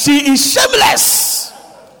is shameless.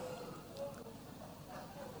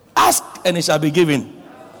 Ask and it shall be given.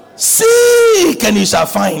 Seek and you shall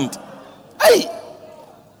find. Hey,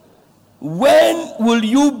 when will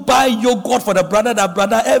you buy yogurt for the brother? That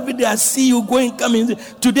brother, every day I see you going, coming.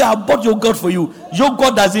 Today I bought yogurt for you.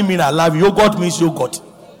 Yogurt doesn't mean I love you. Yogurt means yogurt.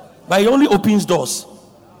 But it only opens doors.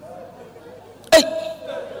 Hey.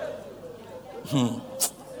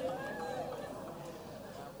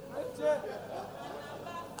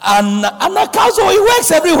 And Anakazo, it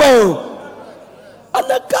works everywhere.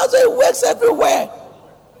 Anakazo, it works everywhere.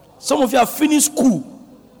 Some of you have finished school.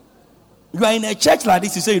 You are in a church like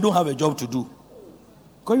this, you say you don't have a job to do.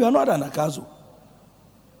 Because you are not an Anakazo.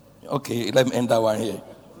 Okay, let me end that one here.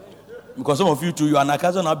 Because some of you too, your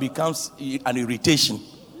Anakazo now becomes an irritation.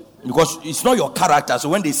 Because it's not your character. So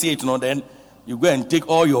when they say it, then you go and take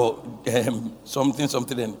all your something.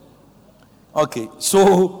 Okay,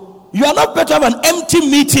 so you are not better to have an empty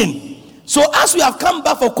meeting. So as we have come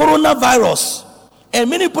back for coronavirus, and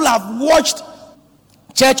many people have watched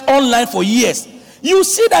church online for years, you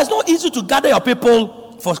see that it's not easy to gather your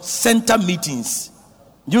people for center meetings.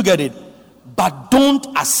 You get it? but don't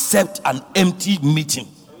accept an empty meeting.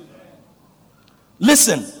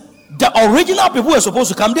 Listen, the original people who were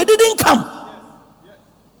supposed to come, they didn't come.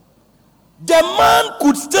 The man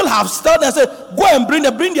could still have started and said, go and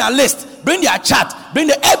bring their list, bring their chat,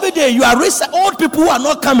 every day. You are old people who are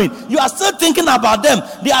not coming. You are still thinking about them.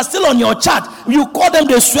 They are still on your chat. You call them,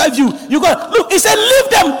 they swerve you. You go, look, he said, leave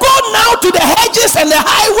them. Go now to the hedges and the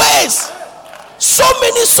highways. So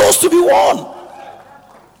many souls to be won.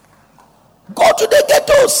 Go to the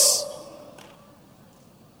ghettos.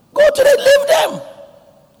 Leave them.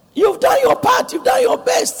 You've done your part. You've done your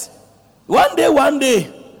best. One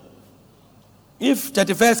day, if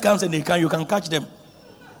 31st comes and you can catch them.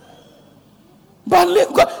 But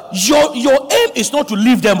your aim is not to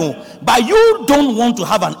leave them all. But you don't want to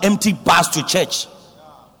have an empty bus to church.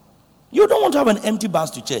 You don't want to have an empty bus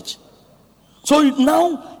to church. So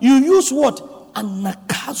now you use what?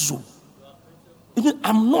 Anakazo.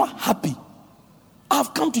 I'm not happy.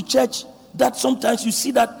 I've come to church that sometimes you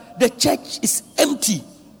see that the church is empty.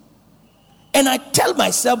 And I tell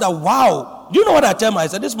myself that, wow. Do you know what I tell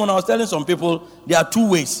myself? This morning I was telling some people there are two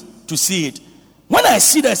ways to see it. When I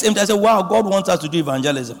see that it's empty, I say, wow, God wants us to do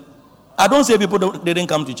evangelism. I don't say people didn't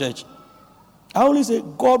come to church. I only say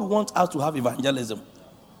God wants us to have evangelism.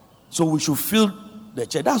 So we should fill the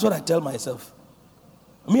church. That's what I tell myself.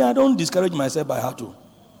 I don't discourage myself by heart.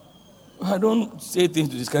 I don't say things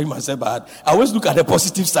to discourage myself by heart. I always look at the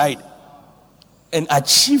positive side and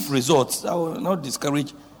achieve results. I will not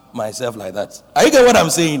discourage myself like that. Are you getting what I'm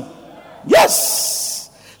saying?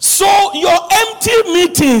 Yes. So your empty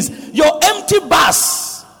meetings, your empty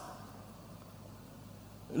bus,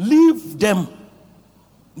 leave them.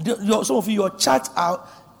 Some of your chat are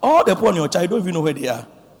all the people on your chat, you don't even know where they are.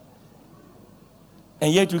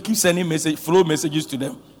 And yet you keep sending flow messages to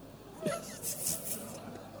them.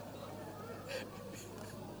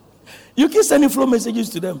 You keep sending flow messages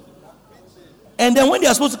to them. And then when they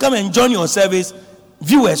are supposed to come and join your service,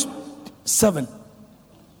 viewers 7.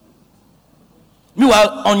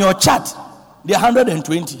 Meanwhile, on your chat, there are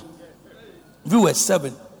 120. Viewers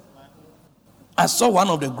 7. I saw one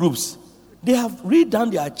of the groups. They have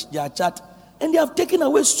redone their chat and they have taken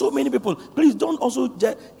away so many people. Please don't also,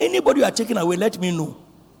 anybody you are taking away, let me know.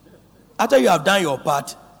 After you have done your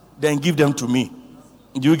part, then give them to me.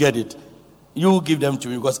 Do you get it? You give them to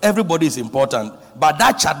me because everybody is important. But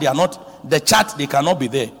that chat, they cannot be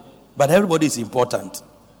there. But everybody is important.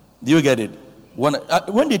 Do you get it?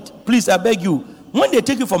 Please, I beg you, when they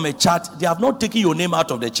take you from a chat, they have not taken your name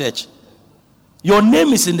out of the church. Your name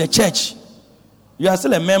is in the church. You are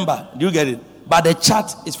still a member. Do you get it? But the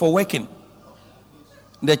chat is for working.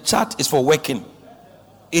 The chat is for working.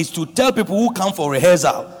 It's to tell people who come for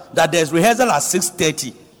rehearsal that there's rehearsal at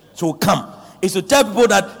 6:30. So come. It's to tell people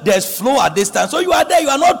that there's flow at this time. So you are there, you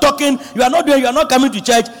are not talking, you are not coming to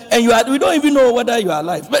church, and we don't even know whether you are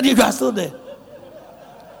alive. But you are still there.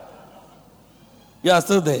 You are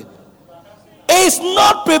still there. It's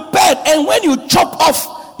not prepared. And when you chop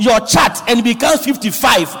off your chat and it becomes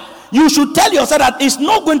 55, you should tell yourself that it's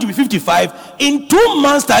not going to be 55. In 2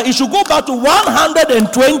 months' time, it should go back to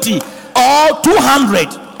 120 or 200.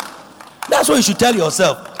 That's what you should tell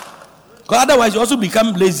yourself. Because otherwise, you also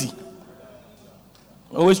become lazy.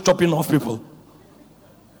 Always chopping off people.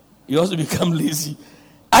 You also become lazy.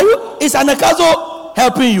 Is Anakazo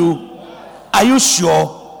helping you? Are you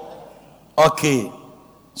sure? Okay.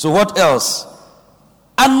 So what else?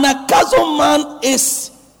 Anakazo man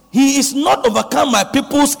he is not overcome by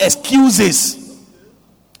people's excuses.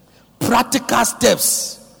 Practical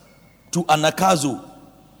steps to Anakazo.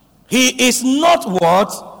 He is not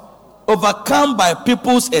what? Overcome by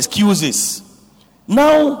people's excuses.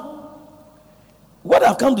 Now, what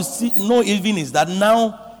I've come to know even is that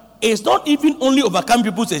now it's not even only overcome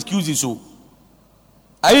people's excuses. So,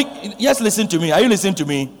 listen to me. Are you listening to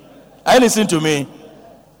me? Are you listening to me?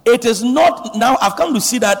 It is not, now I've come to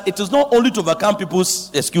see that it is not only to overcome people's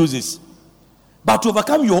excuses, but to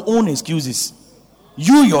overcome your own excuses.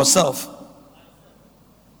 You yourself.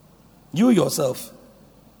 You yourself.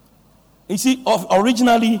 You see,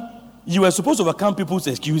 originally, you were supposed to overcome people's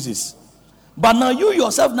excuses. But now you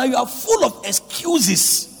yourself, now you are full of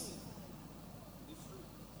excuses.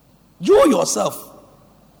 You yourself.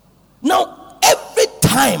 Now, every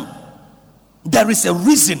time there is a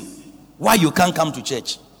reason why you can't come to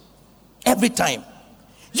church. Every time.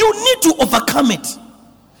 You need to overcome it.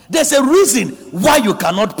 There's a reason why you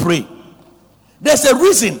cannot pray. There's a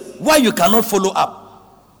reason why you cannot follow up.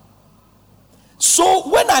 So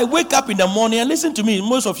when I wake up in the morning, and listen to me,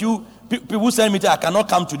 most of you people send me I cannot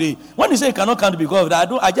come today. When you say you cannot come because of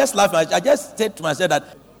that, I just laugh. I just said to myself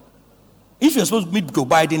that If you're supposed to meet Joe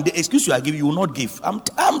Biden, the excuse you are giving, you will not give. I'm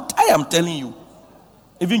telling you.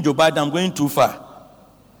 Even Joe Biden, I'm going too far.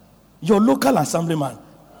 Your local assemblyman.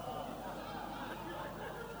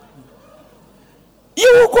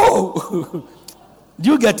 You will go. Do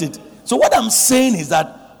you get it? So what I'm saying is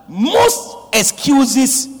that most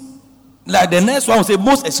excuses, like the next one will say,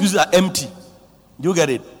 most excuses are empty. Do you get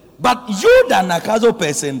it? But you, the Nakazo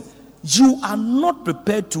person, you are not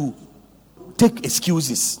prepared to take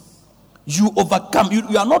excuses. You overcome.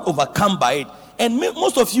 You are not overcome by it. And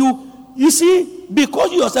most of you see,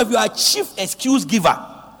 because you yourself, you are a chief excuse giver.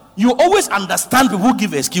 You always understand people who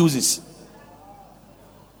give excuses.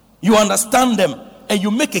 You understand them and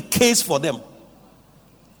you make a case for them.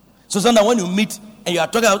 So sometimes when you meet and you are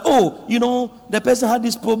talking about, oh, you know, the person had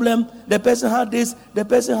this problem, the person had this, the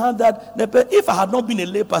person had that. If I had not been a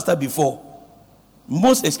lay pastor before,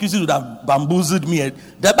 most excuses would have bamboozled me.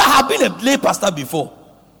 But I have been a lay pastor before.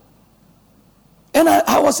 And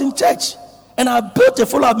I was in church. And I built a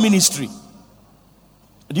follow-up ministry.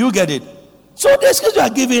 Do you get it? So the excuse you are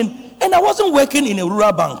giving, and I wasn't working in a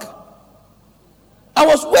rural bank. I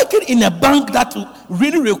was working in a bank that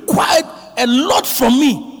really required a lot from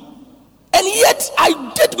me. And yet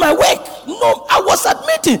I did my work. No, I was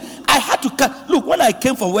admitting I had to look, when I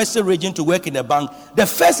came from Western Region to work in a bank, the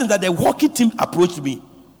first thing that the hockey team approached me.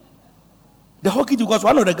 The hockey team, because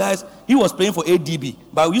one of the guys, he was playing for ADB,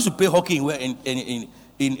 but we used to play hockey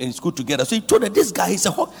in school together. So he told her, this guy is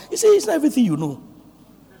a hockey. He said, it's not everything you know.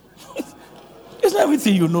 It's not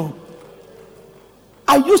everything you know.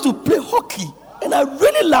 I used to play hockey and I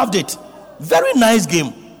really loved it. Very nice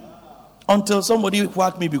game. Until somebody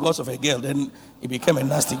whacked me because of a girl, then it became a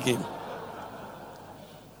nasty game.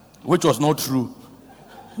 Which was not true.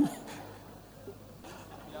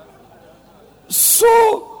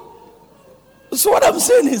 So what I'm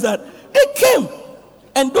saying is that they came.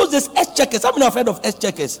 And those days, S-checkers, how many have heard of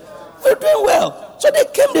S-checkers? We're doing well. So they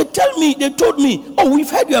came, they told me, oh, we've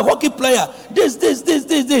heard you're a hockey player. This.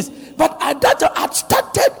 But at that time, I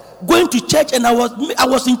started going to church and I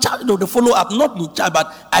was in charge of the follow-up, not in charge,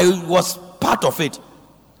 but I was part of it.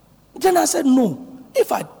 Then I said, no,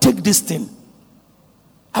 if I take this thing,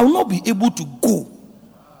 I will not be able to go.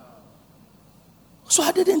 So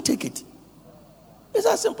I didn't take it. It's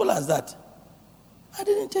as simple as that. I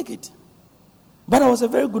didn't take it. But I was a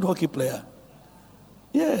very good hockey player.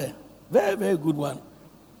 Yeah, very, very good one.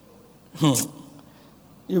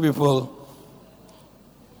 You people.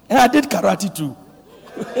 And I did karate too.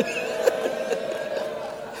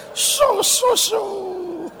 So.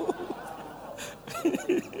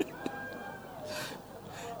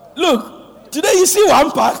 Look, today you see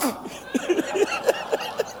one pack.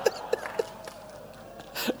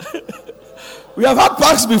 We have had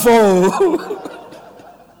packs before.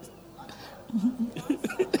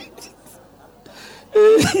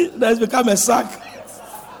 That's become a sack.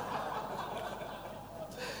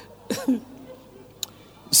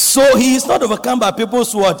 So he is not overcome by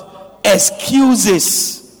people's what?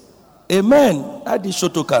 Excuses. Amen. That is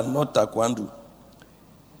Shotokan, not Taekwondo.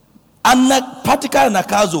 And practical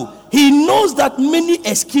Nakazo, he knows that many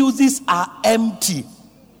excuses are empty.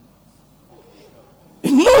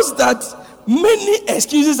 He knows that many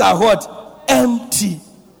excuses are what? Empty.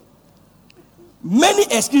 Many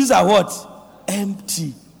excuses are what?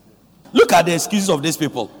 Empty. Look at the excuses of these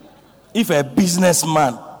people. If a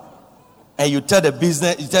businessman and you tell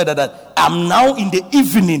that I'm now in the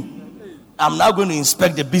evening, I'm now going to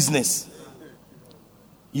inspect the business.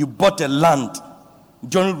 You bought a land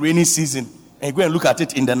during rainy season and you go and look at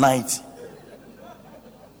it in the night.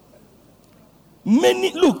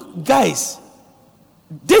 Look, guys,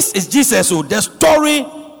 this is Jesus. So the story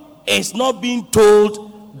is not being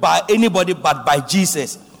told by anybody but by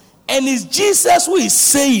Jesus. And it's Jesus who is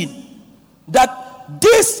saying that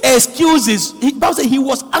this excuses, Bible says he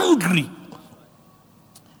was angry.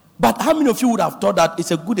 But how many of you would have thought that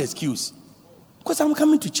it's a good excuse? Because I'm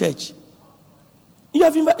coming to church.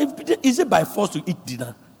 Is it by force to eat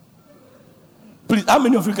dinner? Please, how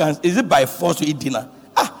many of you can? Is it by force to eat dinner?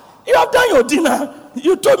 You have done your dinner.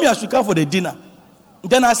 You told me I should come for the dinner.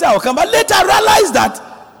 Then I said I'll come. But later I realized that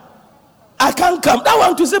I can't come. That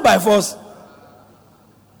one to say by force.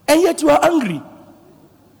 And yet you are angry.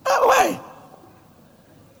 Why?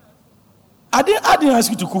 I didn't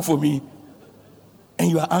ask you to cook for me. And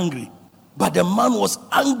you are angry. But the man was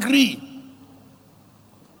angry.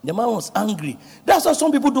 The man was angry. That's why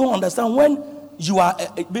some people don't understand. When you are,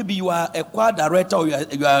 maybe you are a choir director or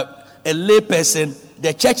you are a lay person,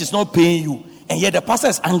 the church is not paying you. And yet the pastor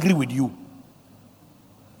is angry with you.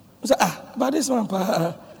 You say, but this one,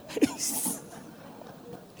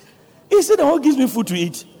 he said, who gives me food to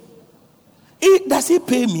eat? Does he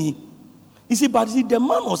pay me? You see, but the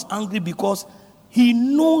man was angry because he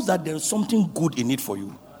knows that there's something good in it for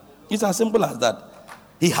you. It's as simple as that.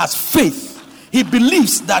 He has faith. He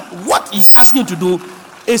believes that what he's asking you to do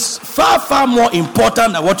is far, far more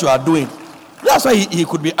important than what you are doing. That's why he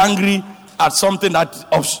could be angry at something that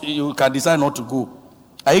you can decide not to go.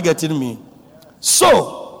 Are you getting me?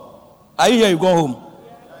 So, are you here? You go home.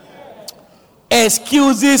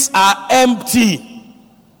 Excuses are empty.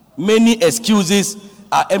 Many excuses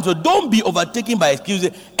are empty. So don't be overtaken by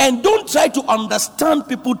excuses, and don't try to understand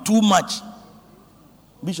people too much.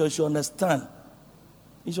 Bishop should understand.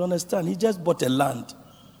 He should understand. He just bought a land.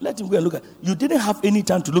 Let him go and look at. You didn't have any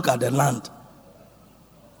time to look at the land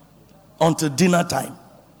until dinner time.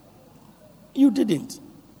 You didn't.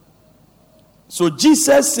 So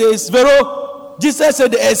Jesus says, Vero, Jesus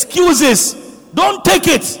said the excuses, don't take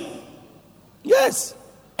it. Yes.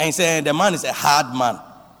 And he said the man is a hard man.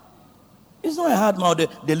 It's not a hard man.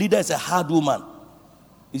 The leader is a hard woman.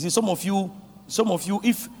 You see, some of you,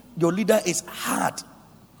 if your leader is hard,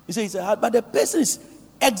 you say it's a hard, but the person is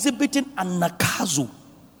exhibiting anakazo.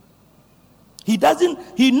 He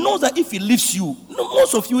knows that if he leaves you,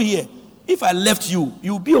 most of you here, if I left you,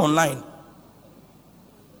 you'll be online.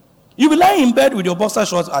 You'll be lying in bed with your boxer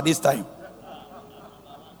shorts at this time.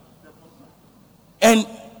 And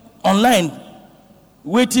online,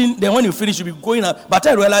 waiting, then when you finish, you'll be going out. But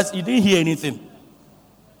I realize you didn't hear anything.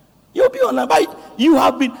 You'll be online. But you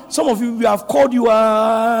have been, some of you, we have called you.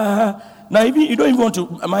 Now, you don't even want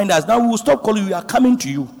to mind us. Now we will stop calling you. We are coming to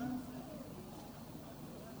you.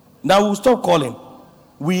 Now we will stop calling.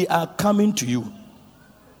 We are coming to you.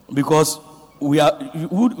 Because we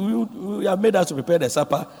have made us to prepare the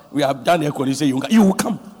supper. We have done the call. You say, you will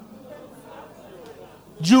come.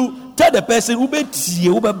 You tell the person,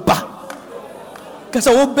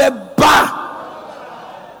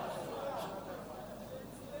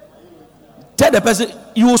 tell the person,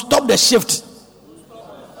 you will stop the shift.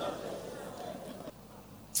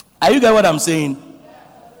 Are you getting what I'm saying?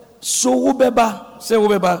 So Ubeba, say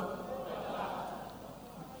Ubeba.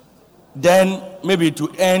 Then maybe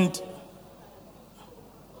to end.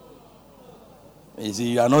 You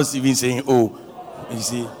see, you are not even saying, oh, you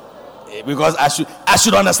see, because I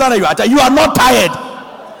should understand that you are tired. You are not tired.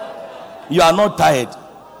 You are not tired.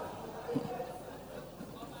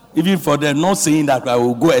 Even for them not saying that, I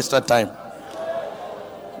will go extra time.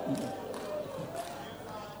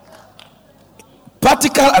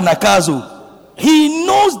 Practical anakazo. He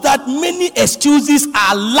knows that many excuses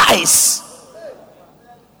are lies.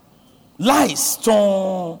 Lies.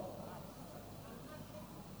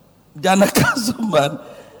 The anakazo man,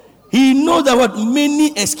 he knows that what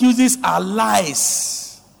many excuses are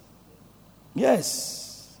lies.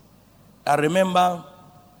 Yes. I remember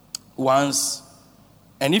once,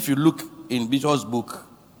 and if you look in Bishop's book,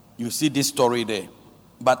 you see this story there.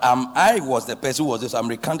 But I was the person who was this. I'm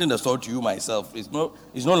recanting the story to you myself. It's no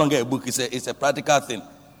longer a book. It's a practical thing.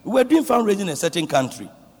 We were doing fundraising in a certain country.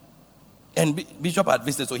 And Bishop had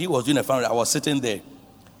visited, so he was doing a fundraising. I was sitting there.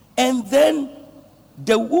 And then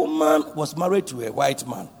the woman was married to a white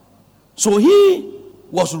man. So he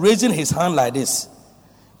was raising his hand like this.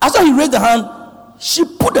 After he raised the hand, she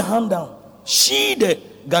put the hand down. She, the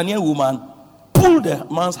Ghanaian woman, pulled the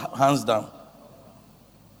man's hands down.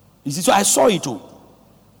 You see, so I saw it too.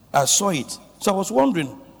 I saw it. So I was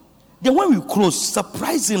wondering. Then when we closed,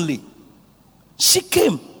 surprisingly, she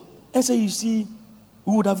came and said, you see,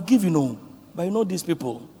 we would have given, but these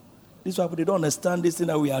people, they don't understand this thing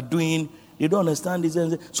that we are doing. They don't understand this.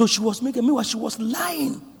 So she was making me, she was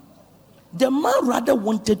lying. The man rather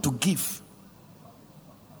wanted to give.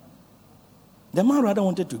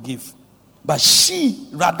 But she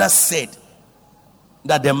rather said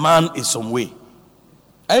that the man is some way.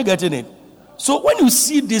 Are you getting it? So when you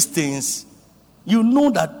see these things, you know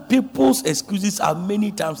that people's excuses are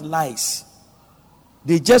many times lies.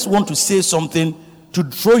 They just want to say something to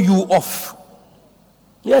throw you off.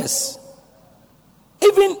 Yes.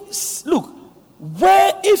 Even, look,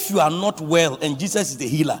 where if you are not well and Jesus is the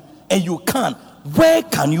healer and you can't, where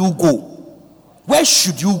can you go? Where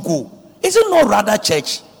should you go? Is it not rather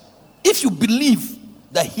church? If you believe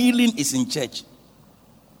that healing is in church,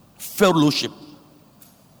 fellowship.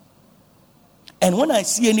 And when I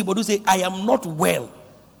see anybody who say, I am not well,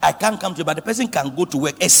 I can't come to you, but the person can go to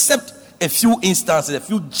work, except a few instances, a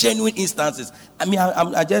few genuine instances. I mean,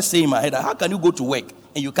 I just say in my head, how can you go to work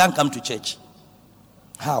and you can't come to church?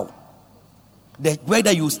 How?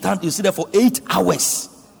 Whether you sit there for 8 hours,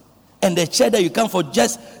 and the chair that you come for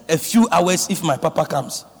just a few hours if my papa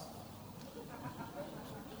comes.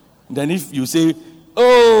 Then if you say,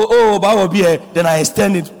 oh, Baba be here, then I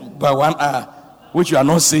extend it by 1 hour, which you are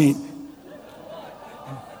not saying.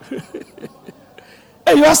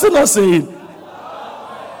 Hey, you are still not saying.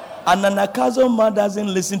 And an Anagkazo man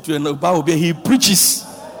doesn't listen to an Obaobia, he preaches.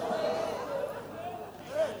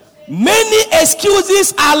 Many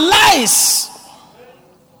excuses are lies.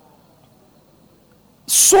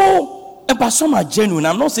 So, but some are genuine.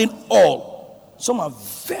 I'm not saying all. Some are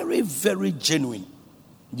very, very genuine.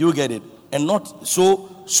 Do you get it? And not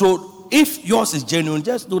so. So, if yours is genuine,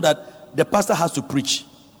 just know that the pastor has to preach.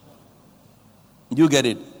 Do you get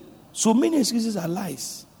it? So many excuses are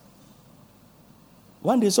lies.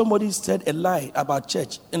 One day somebody said a lie about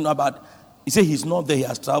church and he said he's not there, he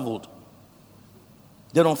has traveled.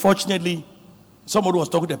 Then unfortunately, somebody was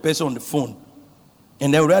talking to the person on the phone,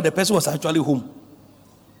 and then the person was actually home.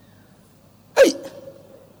 Hey.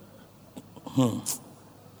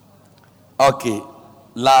 Okay,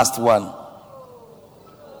 last one.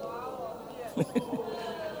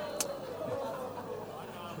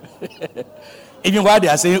 Even while they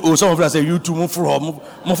are saying, oh, some of them say, you too, move from,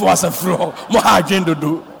 more hard to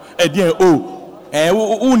do. And then, oh, can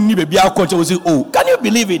you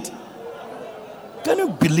believe it? Can you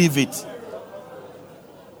believe it?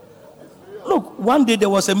 Look, one day there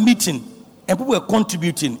was a meeting and people were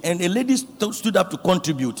contributing, and a lady stood up to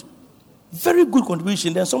contribute. Very good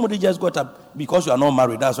contribution. Then somebody just got up because you are not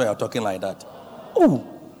married. That's why you're talking like that. Oh,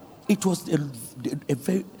 it was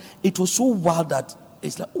it was so wild that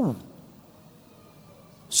it's like, oh.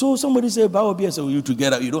 So somebody said, "Bow be so you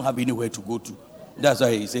together. You don't have anywhere to go to." That's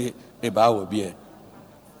why he say, "Hey, bow be."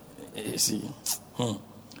 You see,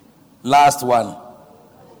 last one.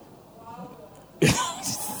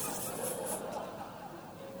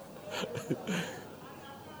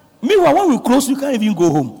 Meanwhile, when we close, you can't even go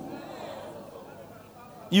home.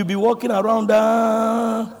 You'll be walking around.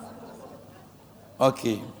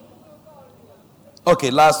 Okay,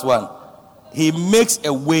 last one. He makes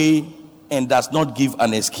a way and does not give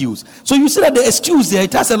an excuse. So you see that the excuse there,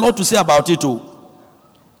 it has a lot to say about it too.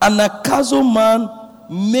 An Anagkazo man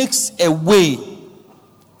makes a way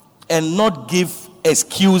and not give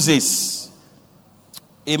excuses.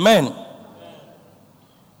 Amen.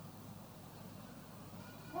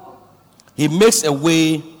 He makes a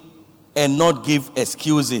way and not give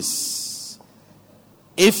excuses.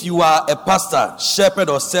 If you are a pastor, shepherd,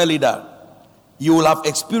 or cell leader, you will have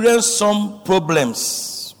experienced some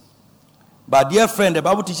problems. But dear friend, the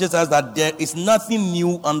Bible teaches us that there is nothing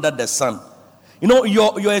new under the sun. You know,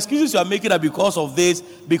 your excuses you are making are because of this,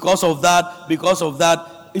 because of that, because of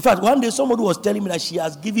that. In fact, one day somebody was telling me that she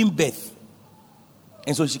has given birth,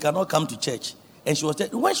 and so she cannot come to church. And she was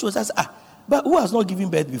when she was asked, but who has not given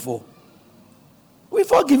birth before?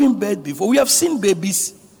 We've all given birth before. We have seen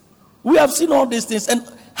babies. We have seen all these things. And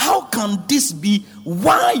how can this be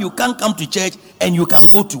why you can't come to church and you can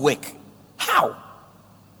go to work? How?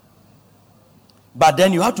 But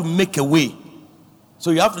then you have to make a way.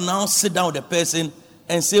 So you have to now sit down with the person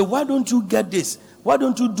and say, why don't you get this? Why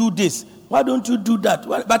don't you do this? Why don't you do that?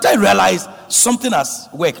 But I realized something has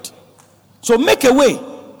worked. So make a way.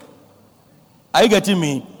 Are you getting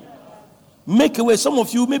me? Make a way. Some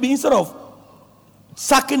of you, maybe instead of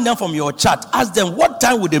sacking them from your chat, ask them, what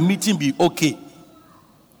time would the meeting be okay?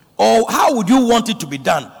 Or how would you want it to be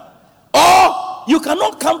done? Or you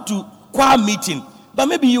cannot come to choir meeting, but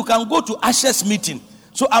maybe you can go to Ashes meeting.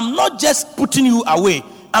 So I'm not just putting you away.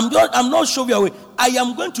 I'm not showing you away. I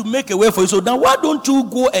am going to make a way for you. So now why don't you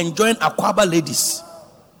go and join Aquaba ladies?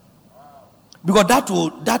 Because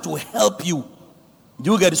that will help you.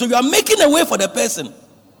 Do you get it? So you are making a way for the person.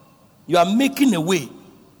 You are making a way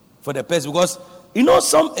for the person. Because, you know,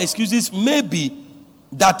 some excuses may be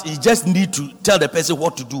that you just need to tell the person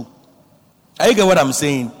what to do. Are you get what I'm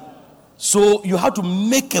saying? So you have to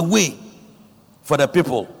make a way for the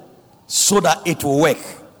people so that it will work.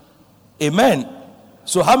 Amen.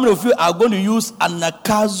 So how many of you are going to use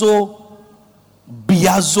Anagkazo,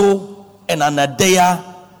 Biazo, and Anadea,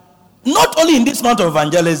 not only in this month of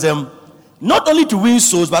evangelism, not only to win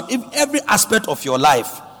souls, but in every aspect of your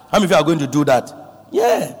life? How many of you are going to do that?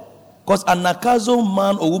 Yeah. Because an Anagkazo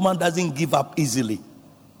man or woman doesn't give up easily.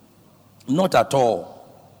 Not at all.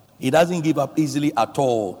 He doesn't give up easily at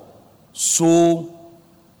all. So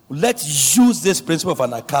let's use this principle of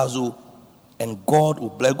an Anagkazo, and God will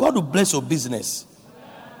bless. God will bless your business.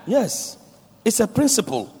 Yes. It's a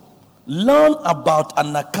principle. Learn about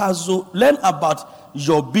an Anagkazo. Learn about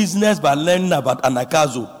your business by learning about an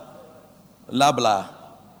Anagkazo. Blah, blah.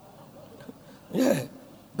 Yeah.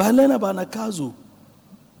 By learning about an Anagkazo.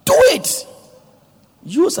 Do it.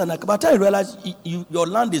 Use an Anagkazo. By the time you realize your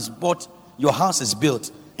land is bought, your house is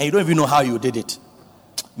built, and you don't even know how you did it.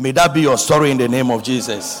 May that be your story in the name of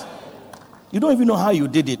Jesus. You don't even know how you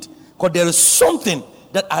did it. Because there is something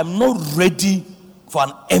that I'm not ready for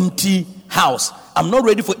an empty house. I'm not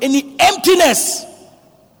ready for any emptiness.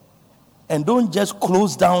 And don't just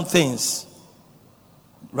close down things.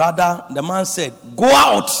 Rather, the man said, go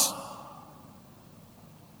out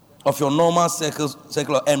of your normal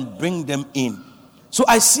circle and bring them in. So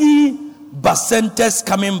I see Basentes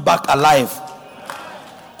coming back alive.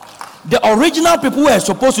 The original people who were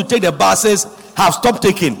supposed to take the buses have stopped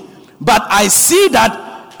taking. But I see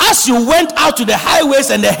that as you went out to the highways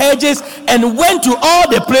and the hedges and went to all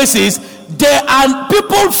the places, there are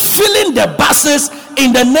people filling the buses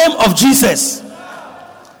in the name of Jesus.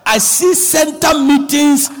 I see center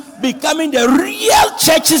meetings becoming the real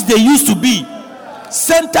churches they used to be.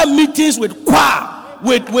 Center meetings with choir,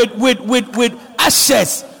 with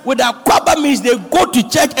ashes, with akwaba means they go to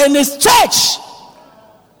church and it's church.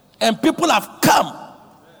 And people have come.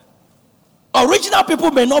 Original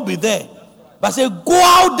people may not be there, but say, go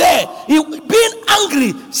out there. He, being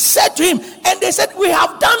angry, said to him, and they said, we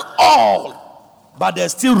have done all, but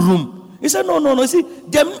there's still room. He said, no. You see,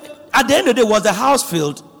 at the end of the day, was the house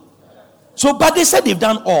filled? So, but they said they've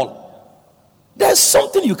done all. There's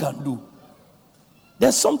something you can do.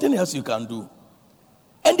 There's something else you can do.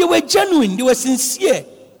 And they were genuine. They were sincere.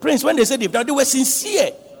 Prince, when they said they've done, they were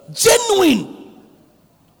sincere, genuine.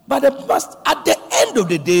 But at the end of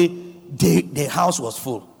the day, the house was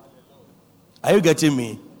full. Are you getting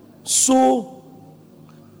me? So,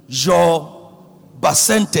 your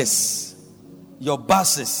Basentes, your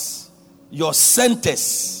buses, your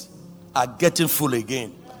centers are getting full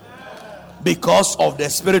again. Because of the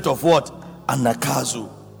spirit of what? Anakazu.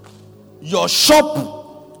 Your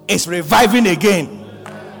shop is reviving again.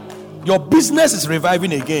 Your business is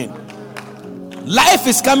reviving again. Life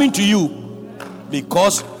is coming to you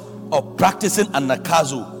because of practicing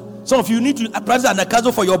Anakazu. Some of you need to practice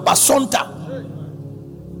Anakazu for your basonta.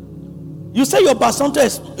 You say your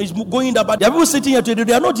basonta is going there, but the people sitting here today,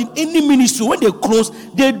 they are not in any ministry. When they close,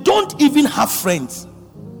 they don't even have friends.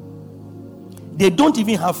 They don't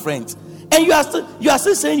even have friends. And you are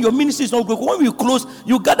still saying your ministry is not good. When we close,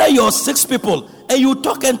 you gather your 6 people and you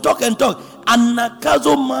talk and talk and talk.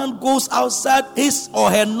 Anakazo man goes outside his or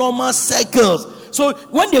her normal circles. So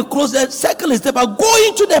when they close, the circle is there, but go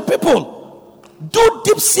into the people. Do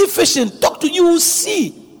deep sea fishing. Talk to you. Will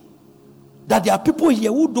see that there are people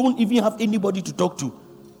here who don't even have anybody to talk to.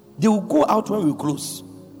 They will go out when we close.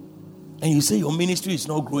 And you say your ministry is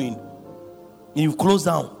not growing. And you close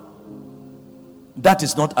down. That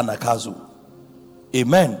is not Anakazo.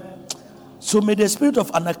 Amen. So may the spirit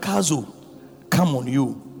of Anakazo come on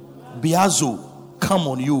you. Biazo come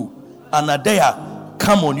on you. Anadea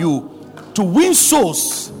come on you. To win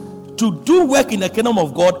souls, to do work in the kingdom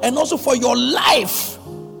of God, and also for your life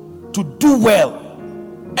to do well.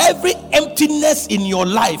 Every emptiness in your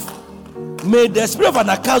life, may the spirit of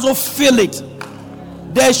Anakazo fill it.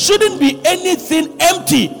 There shouldn't be anything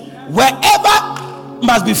empty. Wherever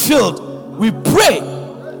must be filled, we pray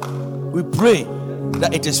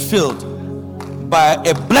that it is filled by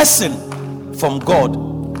a blessing from God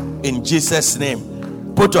in Jesus'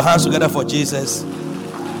 name. Put your hands together for Jesus.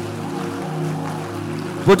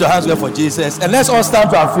 Put your hands together for Jesus. And let's all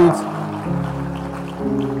stand to our feet.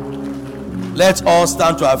 Let's all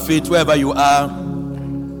stand to our feet wherever you are.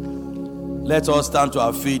 Let's all stand to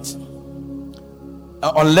our feet.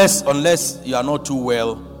 Unless you are not too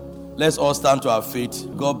well, let's all stand to our feet.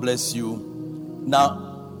 God bless you.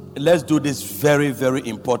 Now, let's do this very, very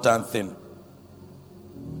important thing.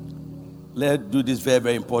 Let's do this very,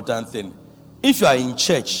 very important thing. If you are in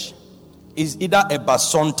church, it's either a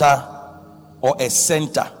basonta or a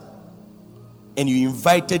center, and you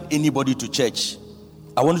invited anybody to church,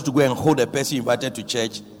 I want you to go and hold the person you invited to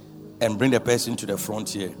church and bring the person to the front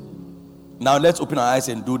here. Now let's open our eyes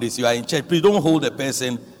and do this. You are in church, please don't hold the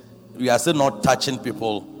person. We are still not touching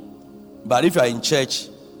people. But if you are in church,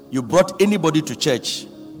 you brought anybody to church,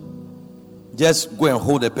 just go and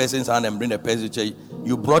hold the person's hand and bring the person to church.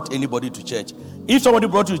 You brought anybody to church. If somebody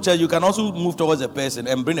brought you to church, you can also move towards the person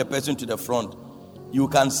and bring the person to the front. You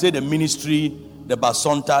can say the ministry, the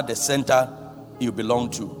basonta, the center you belong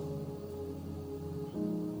to.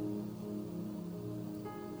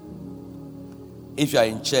 If you are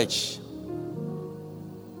in church,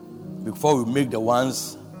 before we make the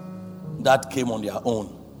ones that came on their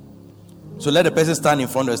own. So let the person stand in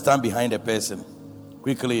front or stand behind the person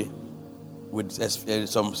quickly with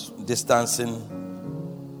some distancing.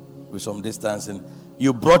 With some distancing.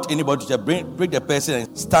 You brought anybody to church, bring the person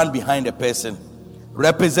and stand behind the person.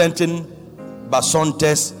 Representing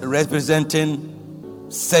basontes, representing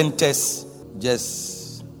centers,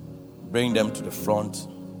 just bring them to the front.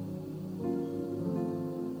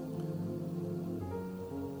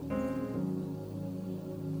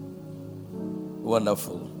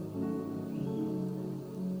 Wonderful.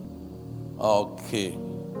 Okay.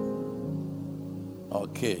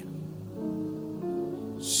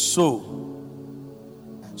 So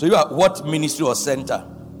you are what ministry or center?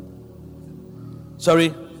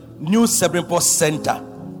 Sorry, New Severinport Center.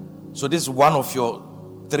 So this is one of your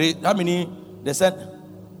 3. How many? They said.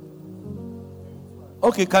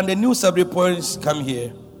 Okay, can the New Severinports come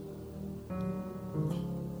here?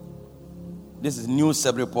 This is New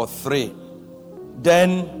Severinport 3.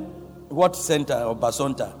 Then what center or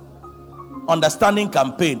Basonta? Understanding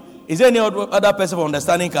Campaign. Is there any other person for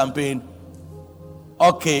Understanding Campaign?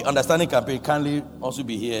 Okay, Understanding Campaign. Kindly also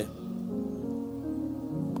be here.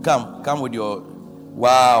 Come with your.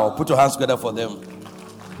 Wow, put your hands together for them.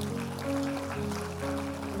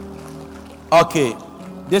 Okay,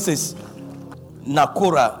 this is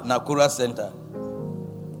Nakura Center.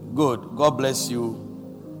 Good. God bless you.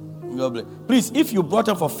 God bless. Please, if you brought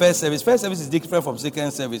up for first service is different from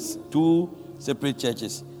second service. 2 separate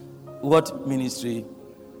churches. What ministry?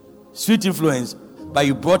 Sweet Influence. But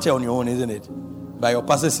you brought it on your own, isn't it? By your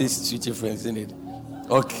pastor says Sweet Influence, isn't it?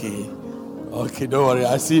 Okay, don't worry.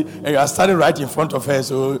 I see. And you are standing right in front of her,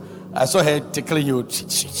 so I saw her tickling you.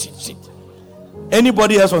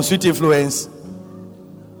 Anybody else on Sweet Influence?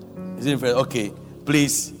 Is it okay?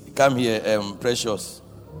 Please come here, Precious.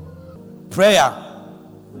 Prayer.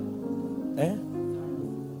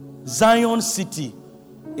 Zion City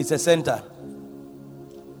is a center.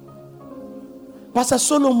 Pastor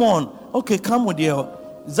Solomon, okay, come with you.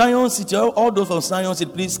 Zion City, all those from Zion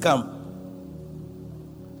City, please come.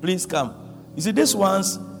 Please come. You see, these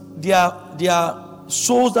ones, they are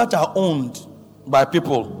souls that are owned by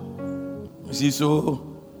people. You see, so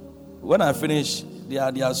when I finish, they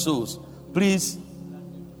are souls. Please,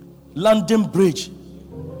 London Bridge,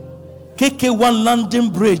 KK1 London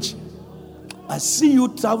Bridge. I see you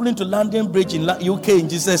traveling to London Bridge in UK in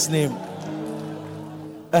Jesus' name.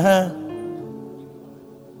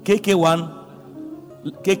 KK1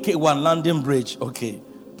 London Bridge. Okay,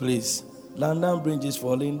 please. London Bridge is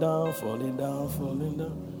falling down.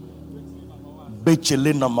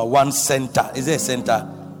 Bechley number 1 center. Is there a center?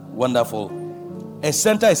 Wonderful. A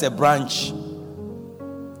center is a branch.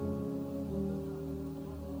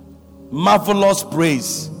 Marvelous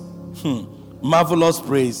praise. Marvelous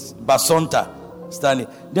praise. Basonta. Standing.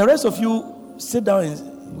 The rest of you sit down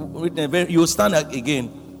and you stand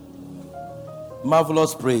again.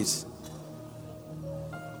 Marvelous praise.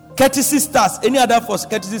 Courtesy stars. Any other for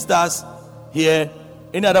courtesy stars here?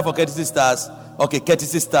 Any other for courtesy stars? Okay,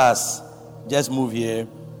 courtesy stars. Just move here.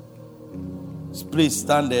 Please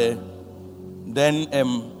stand there. Then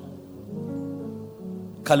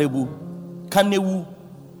Kanewu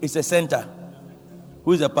is a center.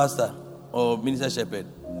 Who is a pastor or minister shepherd?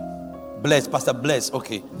 Bless, Pastor Bless.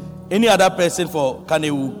 Okay. Any other person for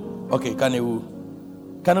Kanewu? Okay, Kanewu.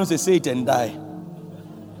 Kanewu say it and die.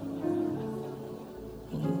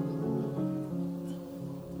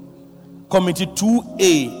 Committee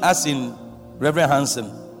 2A, as in Reverend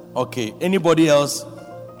Hansen. Okay. Anybody else?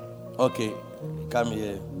 Okay. Come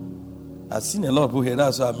here. I've seen a lot of people here.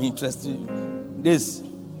 That's why I'm interested. This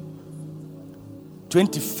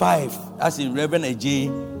 25, as in Reverend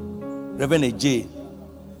AJ.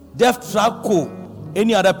 Deaf Traco.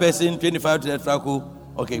 Any other person? 25 to Deaf Traco.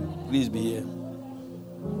 Okay, please be here.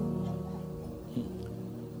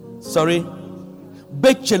 Sorry.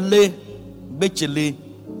 Bechley.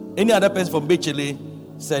 Any other person from Bechley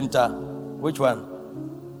Center? Which one?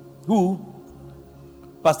 Who?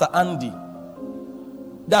 Pastor Andy.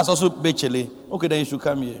 That's also Bechley. Okay, then you should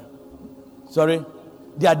come here. Sorry.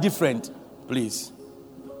 They are different. Please.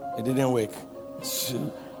 It didn't work.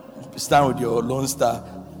 Stand with your Lone Star.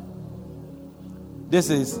 This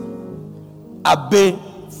is Abe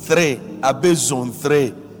 3. Abe Zone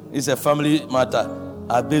 3. It's a family matter.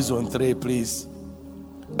 Abe Zone 3, please.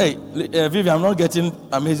 Hey, Vivian, I'm not getting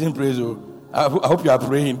amazing praise. I hope you are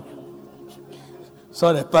praying.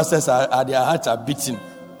 So the pastors their hearts are beating.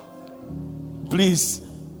 Please.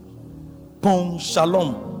 Pon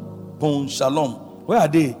Shalom. Where are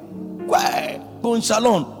they? Why? Pon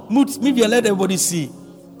Shalom. Maybe let everybody see.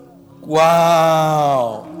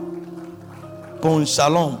 Wow. Pon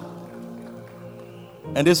Shalom.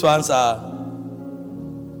 And these ones are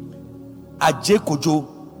Ajay Kojo.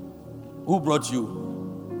 Who brought you?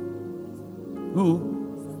 Who?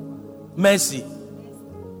 Mercy.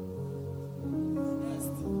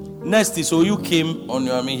 Nesty. So you came on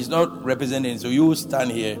your, he's not representing, so you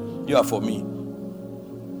stand here. You are for me.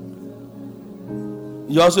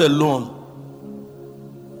 You're also alone.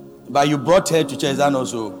 But you brought her to church and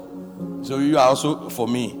also. So you are also for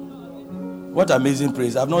me. What amazing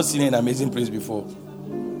praise? I've not seen an amazing praise before.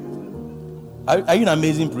 Are you an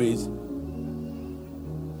amazing praise?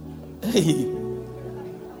 Hey.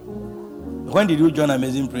 When did you join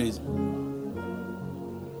amazing praise?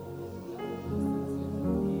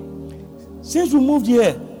 Since we moved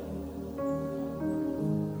here,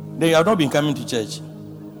 they have not been coming to church.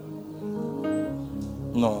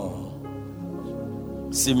 No.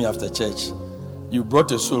 See me after church. You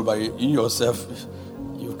brought a soul, but you yourself,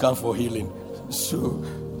 you come for healing. So,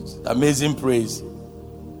 amazing praise.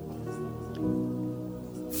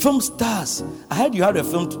 Film stars. I heard you had a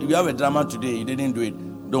film. You have a drama today. You didn't do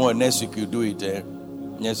it. Don't worry. Next week you do it.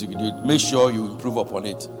 Next week you do it. Make sure you improve upon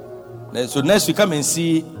it. So next week come and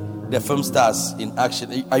see the film stars in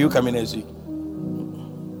action. Are you coming next week?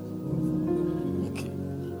 Okay.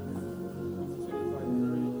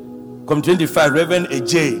 Come 25, Reverend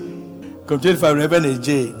AJ. Come 25, Reverend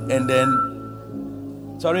AJ. And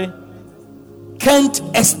then, sorry, Kent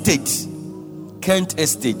Estate. Kent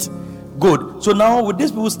Estate. Good. So now with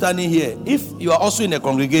these people standing here, if you are also in a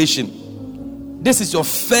congregation, this is your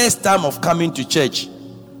first time of coming to church.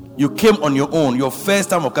 You came on your own. Your first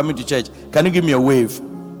time of coming to church. Can you give me a wave?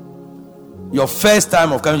 Your first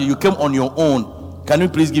time of coming, you came on your own. Can you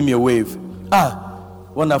please give me a wave? Ah,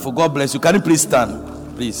 wonderful. God bless you. Can you please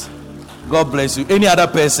stand? Please. God bless you. Any other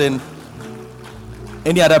person?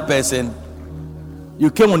 Any other person?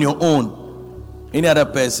 You came on your own. Any other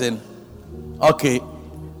person? Okay.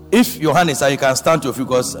 If your hand is out, you can stand to a few,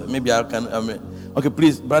 because maybe I can. Okay,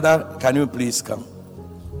 please, brother, can you please come?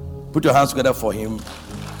 Put your hands together for him.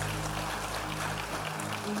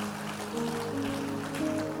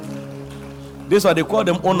 This is what they call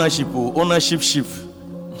them, ownership ship.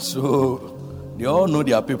 So they all know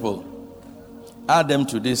their people. Add them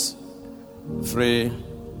to these 3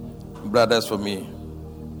 brothers for me.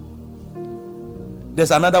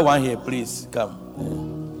 There's another one here, please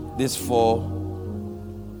come. This 4.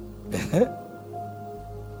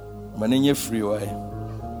 Manenye free, why?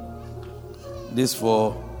 These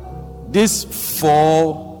 4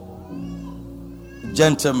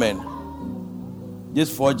 gentlemen.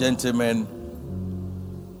 These 4 gentlemen.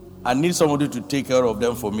 I need somebody to take care of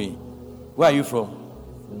them for me. Where are you from?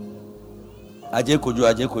 Ajay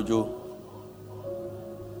Kojo.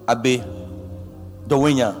 Abe.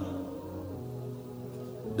 Dowenya.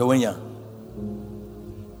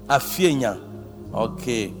 Afienya.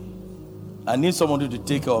 Okay. I need somebody to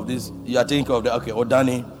take care of this. You are taking care of that. Okay,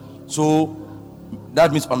 Odani. So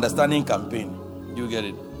that means understanding campaign. You get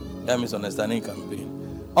it? That means understanding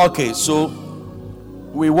campaign. Okay, so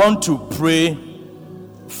we want to pray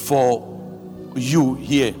for you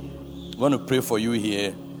here. We want to pray for you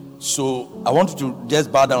here. So I want you to just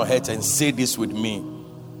bow down your heads and say this with me.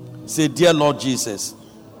 Say, dear Lord Jesus.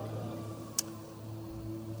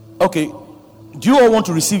 Okay, do you all want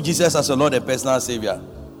to receive Jesus as your Lord and personal Savior?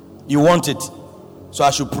 You want it? So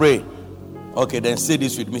I should pray. Okay, then say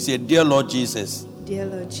this with me. Say, dear Lord Jesus. Dear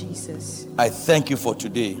Lord Jesus, I thank you for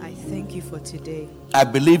today. I thank you for today. I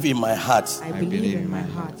believe in my heart. I believe in my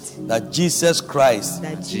heart that Jesus Christ.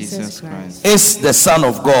 that Jesus Christ Is the Son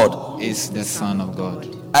of God. Is the Son of God.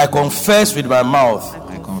 I confess with my mouth.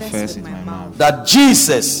 I confess with my mouth That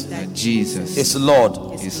Jesus. that Jesus Is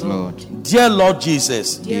Lord. is Lord. Dear Lord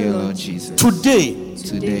Jesus. Dear Lord Jesus,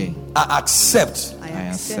 Today. I accept I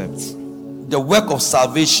accept the work of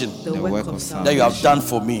salvation the work of that you have salvation done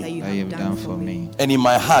for me. that you have done for me, And in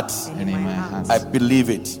my heart, and in my heart I believe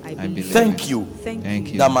it. I believe Thank it. you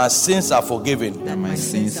Thank you that my sins are forgiven. that my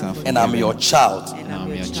sins are forgiven, And I'm your child. and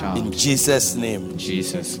I'm your child. In Jesus' name. In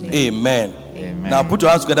Jesus' name. Amen. Amen. Now put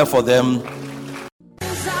your hands together for them.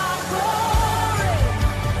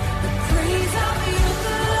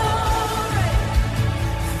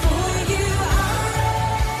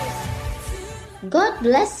 God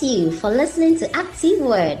bless you for listening to Active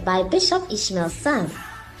Word by Bishop Ishmael Sam.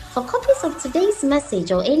 For copies of today's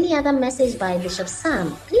message or any other message by Bishop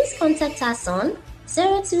Sam, please contact us on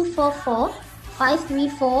 0244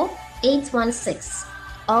 534 816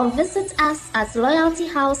 or visit us at Loyalty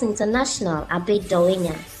House International, Abe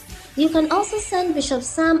Dowenya. You can also send Bishop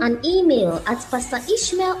Sam an email at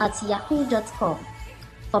pastorishmael@yahoo.com.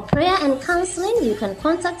 For prayer and counseling, you can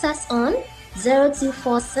contact us on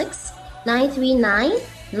 0246 939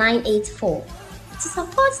 984. To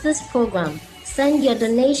support this program, send your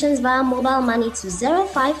donations via mobile money to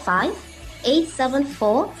 055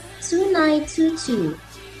 874 2922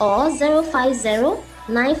 or 050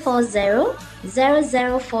 940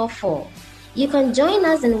 0044. You can join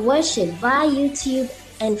us in worship via YouTube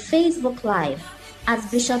and Facebook Live at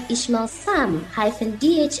Bishop Ishmael Sam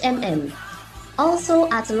 -DHMM. also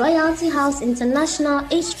at Loyalty House International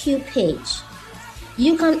HQ page.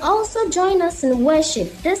 You can also join us in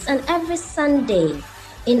worship this and every Sunday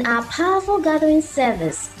in our powerful gathering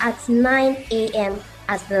service at 9 a.m.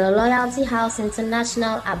 at the Loyalty House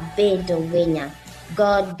International at Bedouin.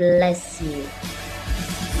 God bless you.